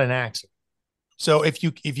is not an accident. So if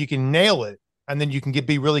you can nail it, and then you can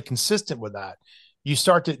be really consistent with that, you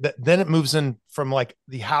start to, then it moves in from like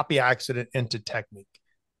the happy accident into technique,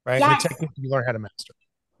 right? Yes. And the technique you learn how to master.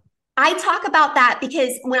 I talk about that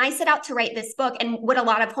because when I set out to write this book, and what a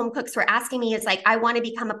lot of home cooks were asking me is like, I want to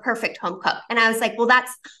become a perfect home cook. And I was like, well,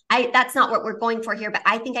 that's not what we're going for here, but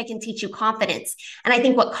I think I can teach you confidence. And I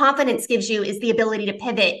think what confidence gives you is the ability to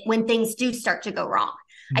pivot when things do start to go wrong.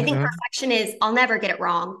 I think perfection is, I'll never get it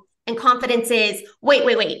wrong. And confidence is, wait.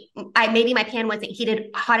 Maybe my pan wasn't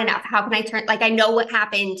heated hot enough. How can I turn? Like, I know what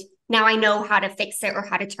happened. Now I know how to fix it or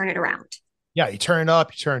how to turn it around. Yeah, you turn it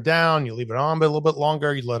up, you turn it down, you leave it on a little bit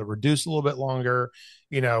longer, you let it reduce a little bit longer.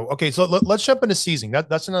 Okay, so let's jump into seasoning.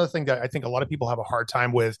 That's another thing that I think a lot of people have a hard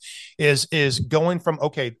time with is going from,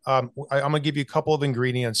 okay, I'm gonna give you a couple of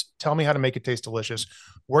ingredients. Tell me how to make it taste delicious.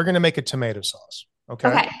 We're gonna make a tomato sauce.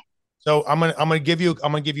 Okay. So I'm gonna give you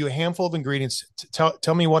a handful of ingredients.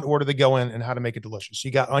 Tell me what order they go in and how to make it delicious.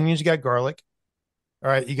 You got onions, you got garlic.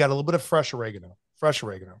 All right, you got a little bit of fresh oregano.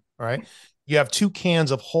 All right. You have 2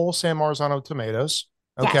 cans of whole San Marzano tomatoes.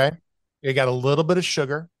 Okay. Yeah. You got a little bit of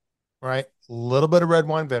sugar, right? A little bit of red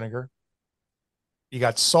wine vinegar. You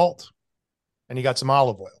got salt, and you got some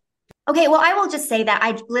olive oil. Okay, well, I will just say that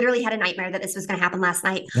I literally had a nightmare that this was going to happen last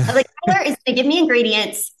night. I was like, Tyler is going to give me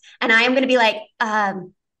ingredients, and I am going to be like,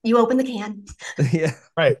 you open the can. Yeah.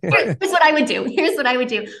 Right. Here's what I would do.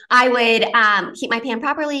 I would heat my pan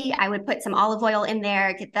properly. I would put some olive oil in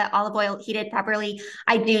there, get the olive oil heated properly.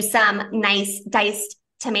 I'd do some nice diced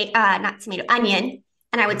onion,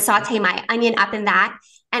 and I would saute my onion up in that.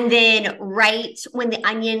 And then right when the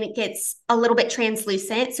onion gets a little bit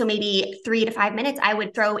translucent, so maybe 3 to 5 minutes, I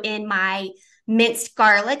would throw in my minced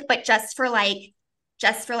garlic, but just for like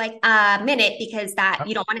a minute, because that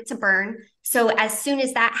you don't want it to burn. So as soon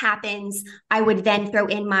as that happens, I would then throw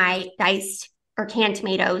in my diced or canned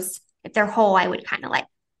tomatoes. If they're whole, I would kind of like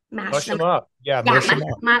mash them up.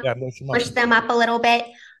 Mush them up a little bit.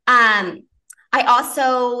 I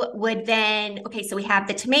also would then, so we have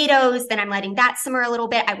the tomatoes, then I'm letting that simmer a little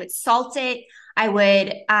bit. I would salt it. I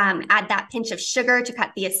would add that pinch of sugar to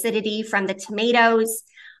cut the acidity from the tomatoes.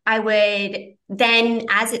 I would then,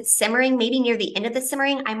 as it's simmering, maybe near the end of the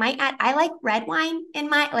simmering, I like red wine in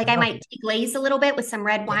my, I might deglaze a little bit with some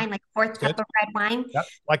red wine, like 1/4 cup of red wine. Yep.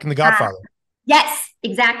 Like in The Godfather. Yes,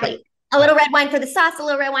 exactly. A little red wine for the sauce, a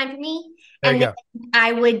little red wine for me. There and you then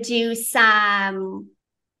I would do some,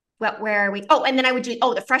 where are we? Oh, and then I would do,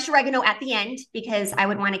 the fresh oregano at the end, because I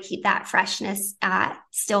would want to keep that freshness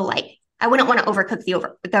still I wouldn't want to overcook the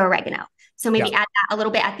oregano. So maybe add that a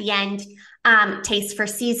little bit at the end. Taste for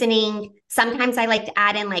seasoning. Sometimes I like to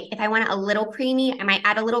add in, if I want it a little creamy, I might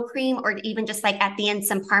add a little cream, or even just at the end,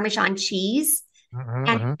 some Parmesan cheese. And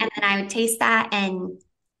then I would taste that and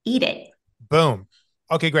eat it. Boom.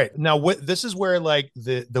 Okay, great. Now, this is where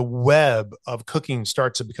the web of cooking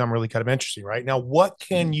starts to become really kind of interesting, right? Now, what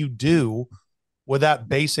can you do with that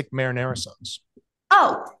basic marinara sauce?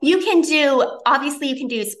 Oh, you can do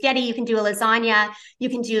spaghetti, you can do a lasagna, you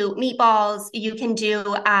can do meatballs, you can do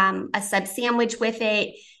a sub sandwich with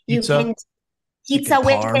it. You can pizza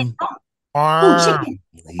with it.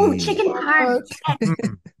 Chicken parm.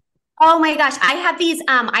 Oh my gosh. I have these,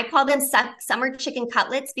 I call them summer chicken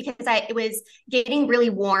cutlets, because it was getting really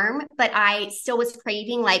warm, but I still was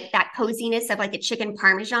craving that coziness of a chicken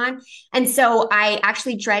Parmesan. And so I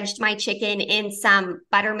actually dredged my chicken in some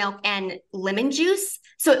buttermilk and lemon juice.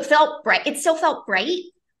 So it felt bright. It still felt bright.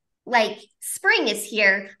 Spring is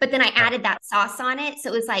here, but then I added that sauce on it.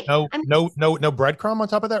 So it was no breadcrumb on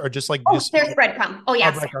top of that, or just there's breadcrumb. Oh yeah.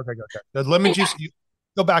 Okay. The lemon juice,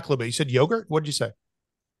 go back a little bit. You said yogurt. What did you say?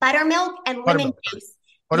 Buttermilk and lemon juice.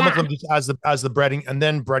 Buttermilk lemon juice as the breading, and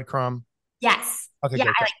then breadcrumb. Yes. Okay.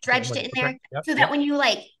 Yeah, I dredged it in there, so that when you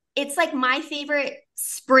it's my favorite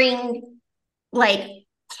spring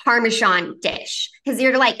Parmesan dish, because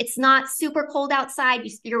you're it's not super cold outside.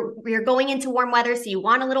 You're going into warm weather, so you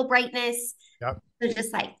want a little brightness. Yep. So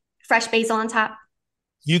just fresh basil on top.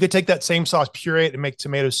 You could take that same sauce, puree it, and make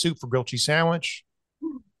tomato soup for grilled cheese sandwich.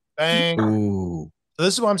 Bang. Ooh. So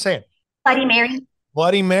this is what I'm saying. Bloody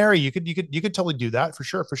Mary. You could totally do that for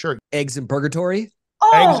sure. Eggs in purgatory.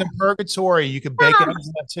 Eggs in purgatory. You could bake eggs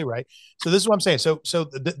in that too, right? So this is what I'm saying. So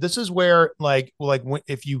this is where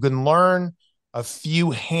if you can learn a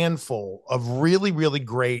few handful of really, really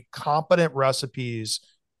great, competent recipes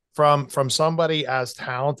from somebody as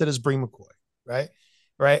talented as Bree McCoy, right?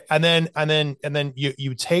 Right. And then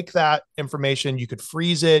you take that information, you could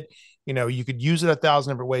freeze it, you could use it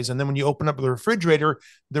 1,000 different ways. And then when you open up the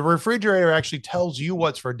refrigerator actually tells you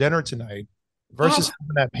what's for dinner tonight, versus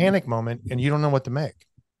having that panic moment and you don't know what to make.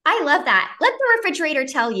 I love that. Let the refrigerator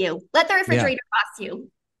tell you. Let the refrigerator boss you.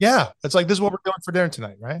 Yeah. It's this is what we're doing for dinner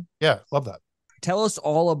tonight, right? Yeah. Love that. Tell us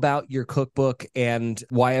all about your cookbook and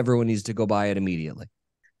why everyone needs to go buy it immediately.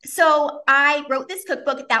 So I wrote this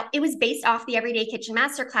cookbook that it was based off the Everyday Kitchen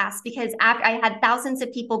Masterclass, because after I had thousands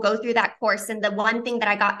of people go through that course, and the one thing that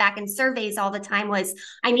I got back in surveys all the time was,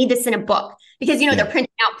 I need this in a book, because they're printing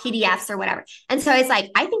out PDFs or whatever. And so I was like,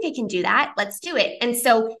 I think I can do that. Let's do it. And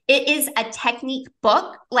so it is a technique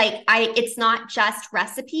book. It's not just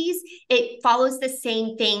recipes. It follows the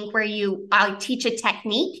same thing where I teach a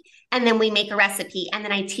technique, and then we make a recipe, and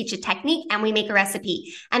then I teach a technique and we make a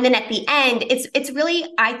recipe. And then at the end, it's really,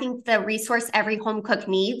 I think, the resource every home cook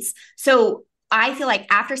needs. So I feel like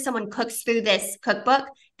after someone cooks through this cookbook,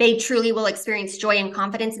 they truly will experience joy and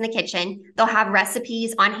confidence in the kitchen. They'll have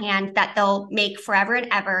recipes on hand that they'll make forever and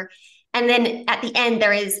ever. And then at the end,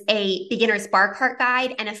 there is a beginner's bar cart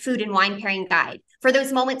guide and a food and wine pairing guide for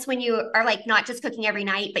those moments when you are not just cooking every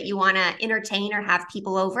night, but you want to entertain or have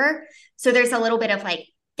people over. So there's a little bit of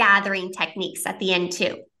gathering techniques at the end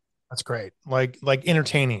too. That's great. Like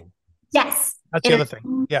entertaining. Yes. That's the other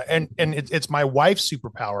thing. Yeah. And it's my wife's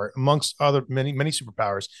superpower, amongst other many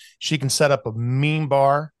superpowers. She can set up a mean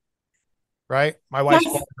bar, right? My wife's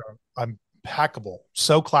impeccable,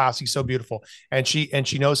 so classy, so beautiful. And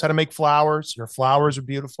she knows how to make flowers. Her flowers are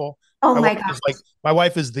beautiful. Oh my gosh. My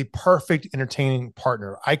wife is the perfect entertaining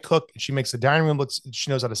partner. I cook and she makes the dining room she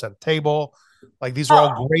knows how to set a table. These are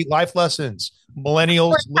all great life lessons.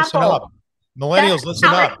 Millennials, listen up. Millennials, listen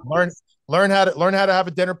up. Learn how to have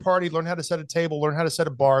a dinner party, learn how to set a table, learn how to set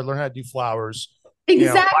a bar, learn how to do flowers.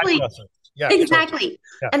 Exactly. Yeah, exactly.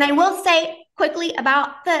 Yeah. And I will say quickly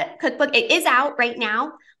about the cookbook. It is out right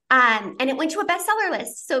now. And it went to a bestseller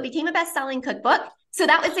list. So it became a best-selling cookbook. So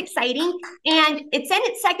that was exciting. And it's in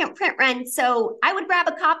its second print run. So I would grab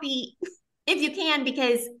a copy if you can,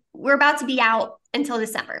 because we're about to be out until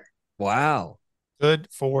December. Wow. Good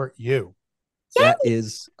for you. That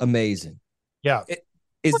is amazing. Yeah.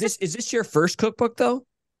 Is this your first cookbook though?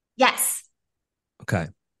 Yes. Okay.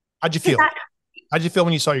 How'd you feel? How'd you feel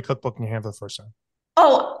when you saw your cookbook in your hand for the first time?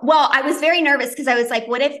 Oh, well, I was very nervous because I was like,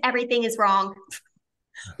 what if everything is wrong?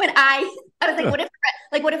 But I was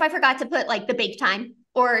like, what if I forgot to put the bake time,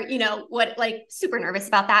 or, super nervous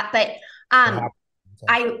about that. But I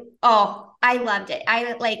loved it.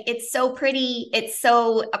 It's so pretty. It's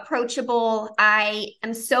so approachable. I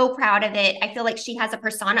am so proud of it. I feel like she has a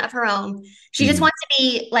persona of her own. She just wants to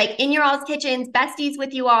be in your all's kitchens, besties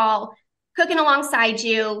with you all, cooking alongside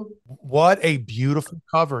you. What a beautiful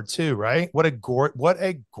cover too, right? What a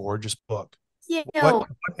gorgeous book. Yeah. What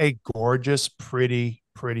a gorgeous, pretty,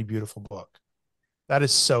 beautiful book. That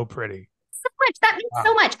is so pretty. So much. That means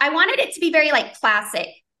so much. I wanted it to be very classic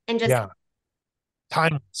and just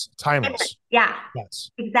timeless. Yeah.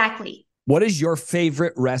 Yes. Exactly. What is your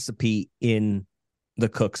favorite recipe in the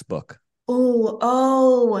cook's book?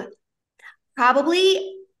 Oh,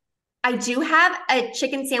 probably I do have a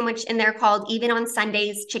chicken sandwich in there called Even on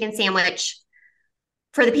Sundays chicken sandwich,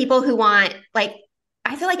 for the people who want,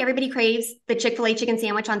 I feel like everybody craves the Chick-fil-A chicken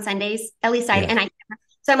sandwich on Sundays, at least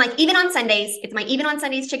so I'm even on Sundays, it's my Even on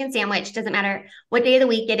Sundays chicken sandwich. Doesn't matter what day of the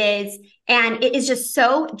week it is. And it is just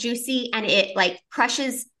so juicy, and it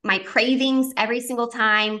crushes my cravings every single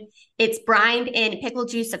time. It's brined in pickle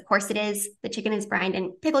juice. Of course it is. The chicken is brined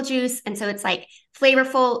in pickle juice. And so it's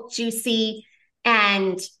flavorful, juicy,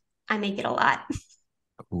 and I make it a lot.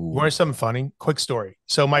 You want something funny? Quick story.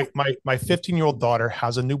 So my 15-year-old daughter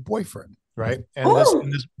has a new boyfriend, right? And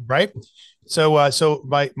this right. So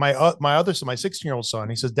my other son, my 16-year-old son,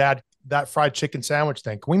 he says, Dad, that fried chicken sandwich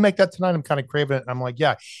thing, can we make that tonight? I'm kind of craving it. And I'm like,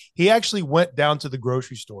 yeah. He actually went down to the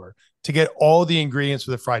grocery store to get all the ingredients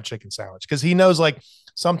for the fried chicken sandwich, because he knows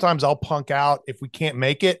sometimes I'll punk out if we can't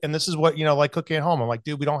make it. And this is what, cooking at home. I'm like,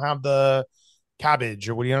 dude, we don't have the cabbage,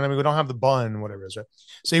 or what, you know what I mean? We don't have the bun, whatever it is, right?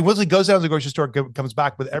 So he goes down to the grocery store, comes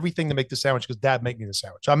back with everything to make the sandwich, because Dad, make me the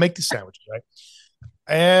sandwich. I'll make the sandwiches, right?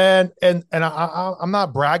 And I'm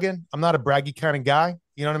not bragging. I'm not a braggy kind of guy.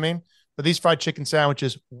 You know what I mean? But these fried chicken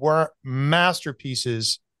sandwiches were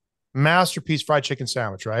masterpiece fried chicken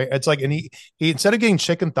sandwich, right? It's and he instead of getting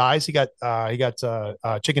chicken thighs, he got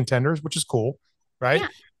chicken tenders, which is cool, right?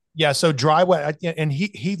 Yeah. So dry, wet, and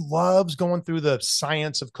he loves going through the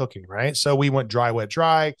science of cooking, right? So we went dry, wet,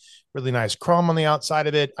 dry, really nice crumb on the outside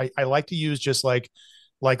of it. I like to use just like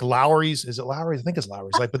Lowry's. Is it Lowry's? I think it's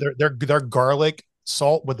Lowry's. But they're garlic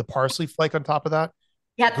salt with the parsley flake on top of that.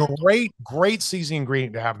 Yeah. Great seasoning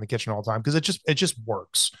ingredient to have in the kitchen all the time, because it just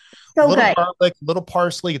works. So little good. Garlic, little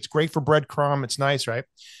parsley. It's great for breadcrumb. It's nice, right?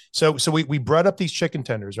 So we bread up these chicken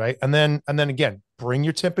tenders, right? And then again, bring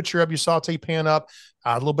your temperature of your saute pan up,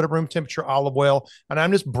 add a little bit of room temperature olive oil, and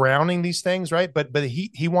I'm just browning these things, right? But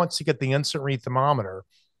he wants to get the instant read thermometer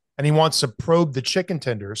and he wants to probe the chicken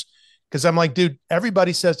tenders. Because I'm like, dude,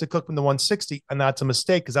 everybody says to cook them to 160, and that's a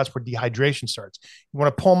mistake because that's where dehydration starts. You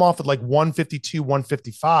want to pull them off at like 152,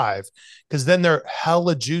 155, because then they're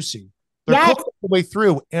hella juicy. They're cooked all the way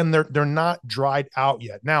through, and they're not dried out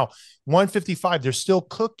yet. Now, 155, they're still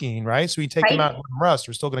cooking, right? So you take them out and rust,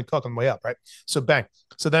 they're still going to cook on the way up, right? So bang.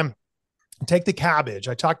 So then take the cabbage.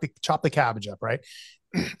 I chop the cabbage up, right?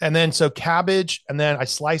 And then so cabbage, and then I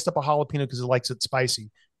sliced up a jalapeno because it likes it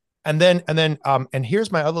spicy. And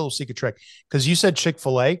here's my other little secret trick, because you said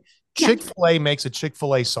Chick-fil-A. Chick-fil-A makes a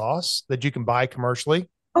Chick-fil-A sauce that you can buy commercially.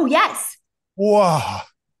 Oh, yes. Whoa,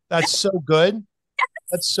 that's so good.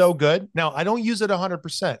 That's so good. Now, I don't use it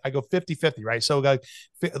 100%. I go 50-50, right? So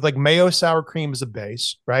like mayo sour cream is a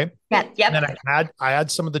base, right? Yeah. Yep. And then I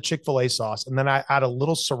add some of the Chick-fil-A sauce, and then I add a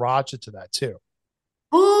little sriracha to that too.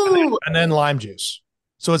 Ooh. And then lime juice.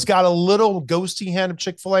 So it's got a little ghosty hand of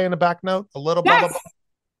Chick-fil-A in the back note, a little blah, blah, blah.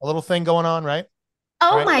 A little thing going on, right?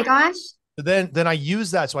 Oh my gosh. So then I use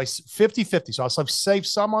that. So I 50-50. So I'll save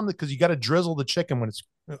some on because you got to drizzle the chicken when it's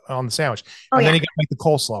on the sandwich. And then you got to make the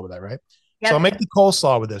coleslaw with that, right? Yep. So I'll make the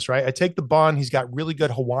coleslaw with this, right? I take the bun. He's got really good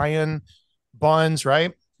Hawaiian buns,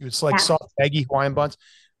 right? It's like soft, eggy Hawaiian buns.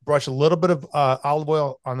 Brush a little bit of olive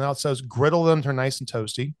oil on the outside, griddle them, turn nice and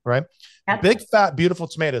toasty, right? Yep. Big, fat, beautiful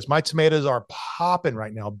tomatoes. My tomatoes are popping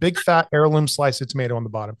right now. Big, fat, heirloom slice of tomato on the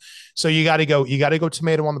bottom. So you got to go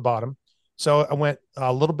tomato on the bottom. So I went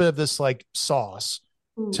a little bit of this like sauce,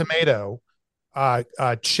 tomato,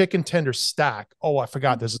 chicken tender stack. Oh, I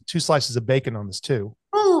forgot. There's 2 slices of bacon on this too.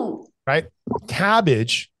 Ooh. Right?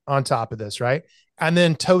 Cabbage on top of this, right? And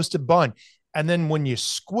then toasted bun. And then when you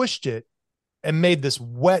squished it, and made this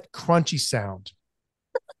wet, crunchy sound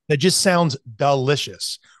that just sounds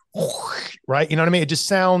delicious, right? You know what I mean? It just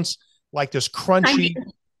sounds like this crunchy,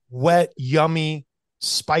 wet, yummy,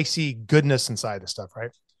 spicy goodness inside this stuff,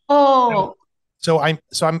 right? Oh. So I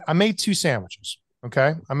made 2 sandwiches,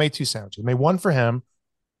 okay? I made 2 sandwiches. I made one for him,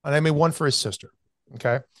 and I made one for his sister,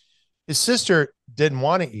 okay? His sister didn't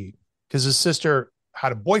want to eat because his sister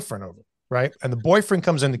had a boyfriend over, right? And the boyfriend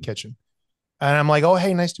comes in the kitchen. And I'm like, oh,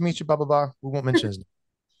 hey, nice to meet you, blah, blah, blah. We won't mention his name.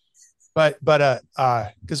 But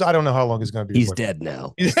because I don't know how long it's going to be. He's dead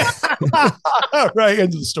now. Right.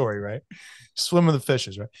 Into the story, right? Swimming the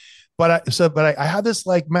fishes, right? But I had this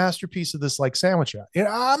like masterpiece of this like sandwich. You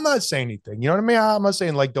know, I'm not saying anything. You know what I mean? I'm not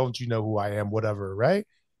saying like, don't you know who I am, whatever, right?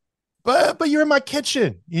 But you're in my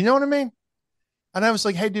kitchen. You know what I mean? And I was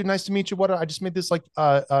like, hey, dude, nice to meet you. What? I just made this like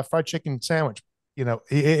fried chicken sandwich. You know,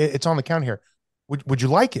 it's on the counter here. Would you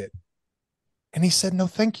like it? And he said, no,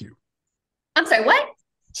 thank you. I'm sorry, what?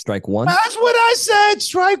 Strike one? That's what I said.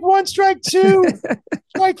 Strike 1, strike 2,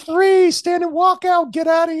 strike 3, stand and walk out, get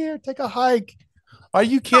out of here, take a hike. Are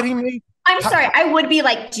you kidding me? I'm sorry. I would be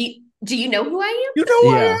like, do you know who I am? You know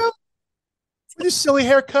who I am? With this silly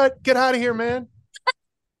haircut, get out of here, man.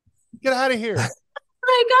 Get out of here. Oh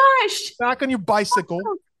my gosh. Back on your bicycle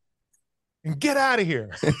and get out of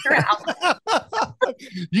here.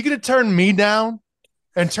 You gonna turn me down?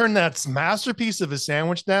 And turn that masterpiece of a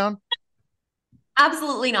sandwich down?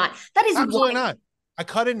 Absolutely not. That is absolutely not. I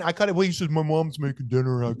cut it. Well, he says my mom's making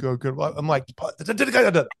dinner. I'm like,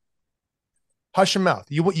 hush your mouth.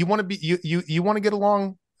 You want to be you want to get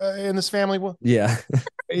along in this family? Well, yeah.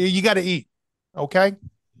 You got to eat. Okay.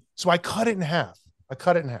 So I cut it in half.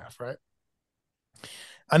 Right.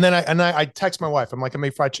 And then I text my wife. I'm like, I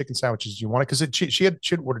made fried chicken sandwiches. Do you want it? Because she had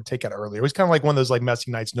ordered takeout earlier. It was kind of like one of those like messy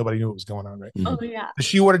nights. Nobody knew what was going on, right? Oh yeah. So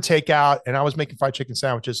she ordered takeout, and I was making fried chicken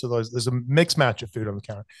sandwiches. So there's a mixed match of food on the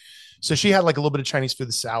counter. So she had like a little bit of Chinese food,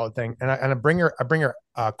 the salad thing, and I bring her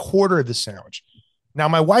a quarter of the sandwich. Now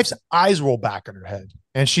my wife's eyes roll back in her head,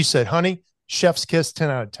 and she said, "Honey, chef's kiss, 10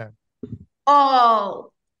 out of 10."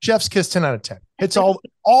 Oh, chef's kiss, 10 out of 10. Hits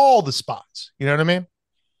all the spots. You know what I mean?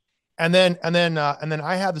 And then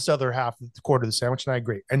I had this other half, the quarter of the sandwich, and I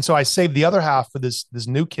agree. And so I saved the other half for this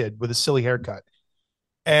new kid with a silly haircut,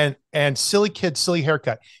 and silly kid, silly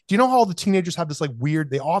haircut. Do you know how all the teenagers have this like weird?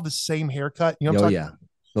 They all have the same haircut. You know what I'm talking about?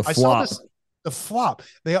 The flop. The flop.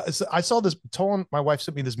 I saw this. My wife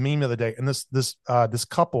sent me this meme the other day, and this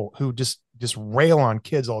couple who just rail on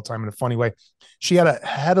kids all the time in a funny way. She had a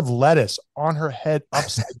head of lettuce on her head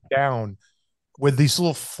upside down with these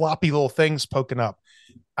little floppy little things poking up.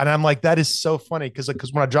 And I'm like, that is so funny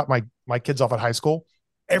because when I drop my kids off at high school,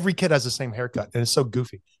 every kid has the same haircut, and it's so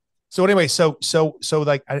goofy. So anyway, so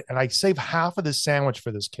like, I save half of this sandwich for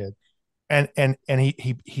this kid, and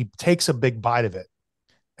he takes a big bite of it,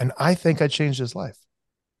 and I think I changed his life.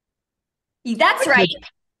 That's right.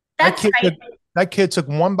 That's right. That kid took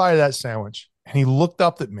one bite of that sandwich, and he looked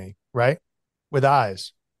up at me, right, with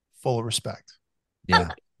eyes full of respect. Yeah.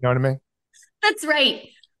 You know what I mean? That's right.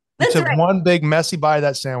 He That's took right. one big messy bite of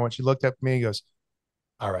that sandwich. He looked at me and goes,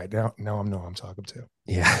 all right, now I'm talking to.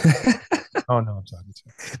 Yeah. Oh, no, I'm talking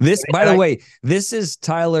to. This, by the way, this is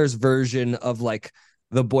Tyler's version of like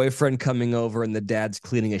the boyfriend coming over and the dad's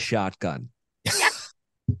cleaning a shotgun.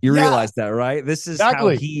 You realize that, right? This is how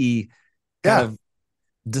he kind of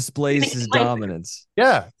displays his dominance.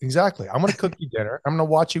 Yeah, exactly. I'm going to cook you dinner. I'm going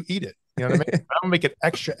to watch you eat it. You know what I mean? I'm going to make it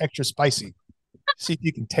extra, extra spicy. See if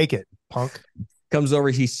you can take it, punk. Comes over,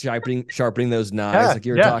 he's sharpening those knives like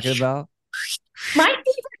you were talking about. My favorite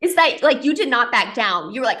is that, like, you did not back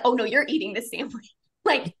down. You were like, oh, no, you're eating this sandwich.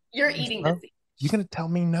 Like, you're eating this. You going to tell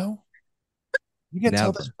me no? You going to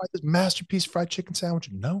tell this masterpiece fried chicken sandwich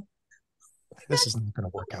no? This is not going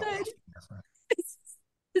to work out.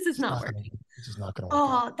 This is not working. This is not going to work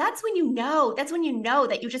out. Oh, that's when you know. That's when you know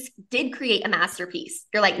that you just did create a masterpiece.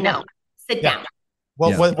 You're like, no, sit down.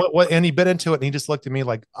 Well, what? And he bit into it, and he just looked at me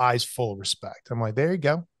like eyes full of respect. I'm like, there you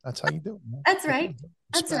go. That's how you do it. Man. That's right.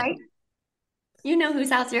 That's right. You know whose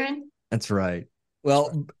house you're in. That's right.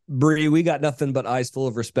 Well, Bree, we got nothing but eyes full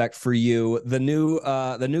of respect for you. The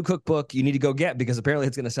new cookbook you need to go get, because apparently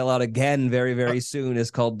it's going to sell out again very, very soon,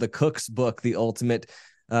 is called The Cook's Book, the ultimate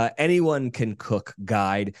anyone can cook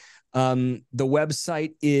guide. The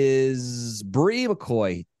website is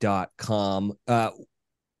breemccoy.com.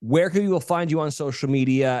 Where can people find you on social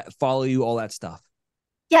media, follow you, all that stuff?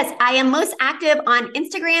 Yes, I am most active on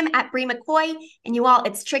Instagram at Bree McCoy. And you all,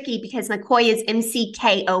 it's tricky because McCoy is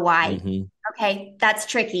McKoy. Mm-hmm. Okay, that's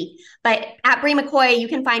tricky. But at Bree McCoy, you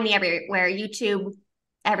can find me everywhere, YouTube,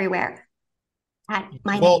 everywhere. At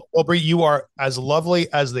my name. Well, Bree, you are as lovely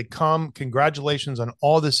as they come. Congratulations on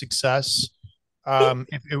all the success.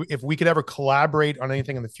 If we could ever collaborate on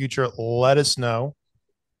anything in the future, let us know.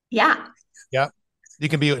 Yeah. Yeah. You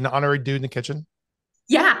can be an honorary dude in the kitchen.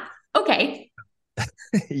 Yeah. Okay.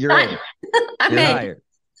 You're in. I'm You're in. hired.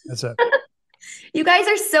 That's it. You guys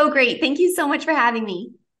are so great. Thank you so much for having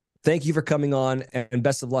me. Thank you for coming on, and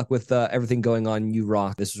best of luck with everything going on. You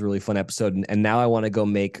rock. This was a really fun episode. And now I want to go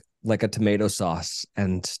make like a tomato sauce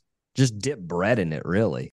and just dip bread in it,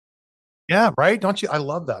 really. Yeah, right? Don't you? I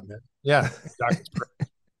love that, man. Yeah, exactly.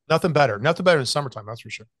 Nothing better in summertime, that's for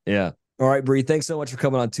sure. Yeah. All right, Bree, thanks so much for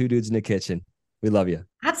coming on Two Dudes in the Kitchen. We love you.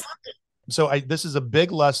 Absolutely. So this is a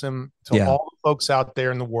big lesson to all the folks out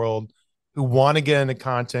there in the world who want to get into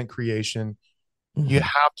content creation. Mm-hmm. You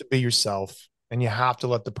have to be yourself, and you have to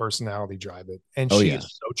let the personality drive it. And she is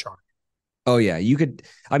so charming. Oh, yeah. You could,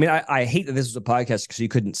 I mean, I hate that this was a podcast because you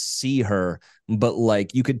couldn't see her, but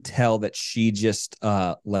like you could tell that she just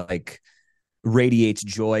like radiates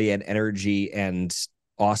joy and energy and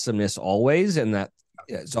awesomeness always. And that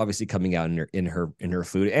it's obviously coming out in her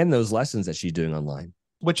food and those lessons that she's doing online.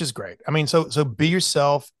 Which is great. I mean, so be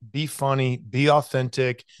yourself, be funny, be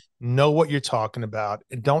authentic, know what you're talking about,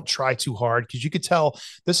 and don't try too hard, because you could tell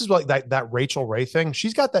this is like that Rachel Ray thing.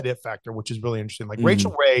 She's got that it factor, which is really interesting. Like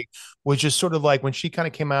Rachel Ray was just sort of like when she kind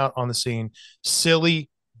of came out on the scene, silly,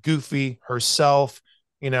 goofy, herself.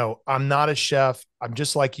 You know, I'm not a chef. I'm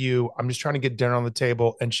just like you. I'm just trying to get dinner on the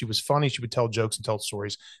table. And she was funny. She would tell jokes and tell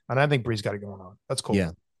stories. And I think Bree's got it going on. That's cool.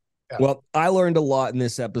 Yeah. Well, I learned a lot in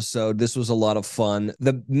this episode. This was a lot of fun.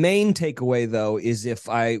 The main takeaway, though, is if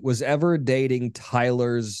I was ever dating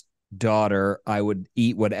Tyler's daughter, I would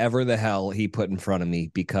eat whatever the hell he put in front of me,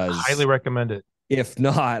 because I highly recommend it. If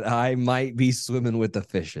not, I might be swimming with the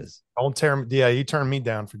fishes. Don't tear me. Yeah, you turn me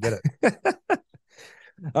down. Forget it.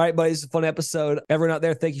 All right, buddy. It's a fun episode. Everyone out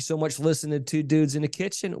there, thank you so much for listening to Two Dudes in the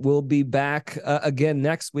Kitchen. We'll be back again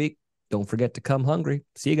next week. Don't forget to come hungry.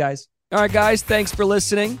 See you guys. All right, guys, thanks for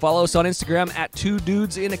listening. Follow us on Instagram at Two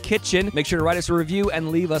Dudes in a Kitchen. Make sure to write us a review and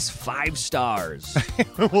leave us 5 stars.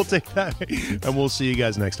 We'll take that. And we'll see you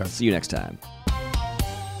guys next time. See you next time.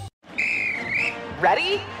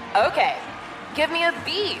 Ready? Okay. Give me a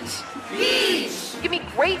beach. Beach. Give me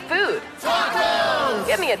great food. Tacos.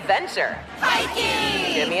 Give me adventure.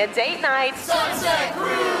 Hiking. Give me a date night. Sunset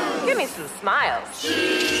cruise. Give me some smiles.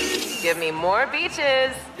 Cheese. Give me more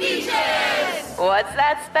beaches. Beaches. What's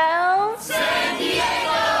that spell? San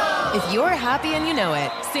Diego. If you're happy and you know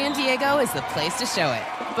it, San Diego is the place to show it.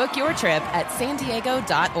 Book your trip at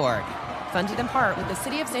sandiego.org. Funded in part with the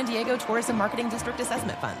City of San Diego Tourism Marketing District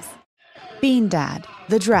Assessment Funds. Bean Dad,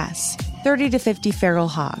 The Dress, 30 to 50 Feral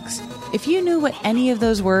Hogs. If you knew what any of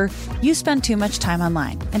those were, you spend too much time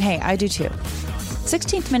online. And hey, I do too.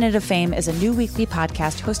 16th Minute of Fame is a new weekly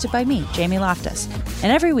podcast hosted by me, Jamie Loftus.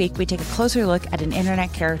 And every week we take a closer look at an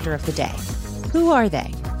internet character of the day. Who are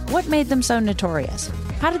they? What made them so notorious?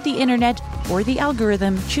 How did the internet or the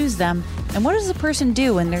algorithm choose them? And what does a person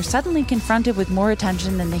do when they're suddenly confronted with more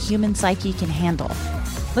attention than the human psyche can handle?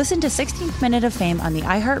 Listen to 16th Minute of Fame on the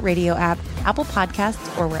iHeartRadio app, Apple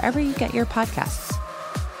Podcasts, or wherever you get your podcasts.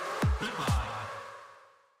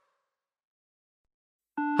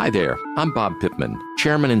 Hi there, I'm Bob Pittman,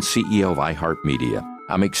 Chairman and CEO of iHeartMedia.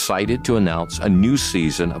 I'm excited to announce a new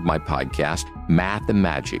season of my podcast, Math and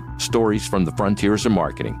Magic, Stories from the Frontiers of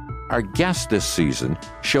Marketing. Our guests this season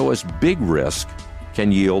show us big risk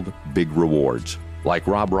can yield big rewards, like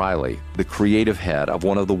Rob Riley, the creative head of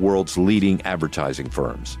one of the world's leading advertising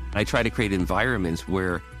firms. I try to create environments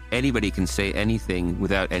where anybody can say anything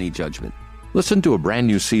without any judgment. Listen to a brand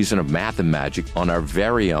new season of Math and Magic on our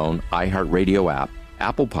very own iHeartRadio app,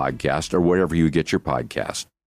 Apple Podcast, or wherever you get your podcast.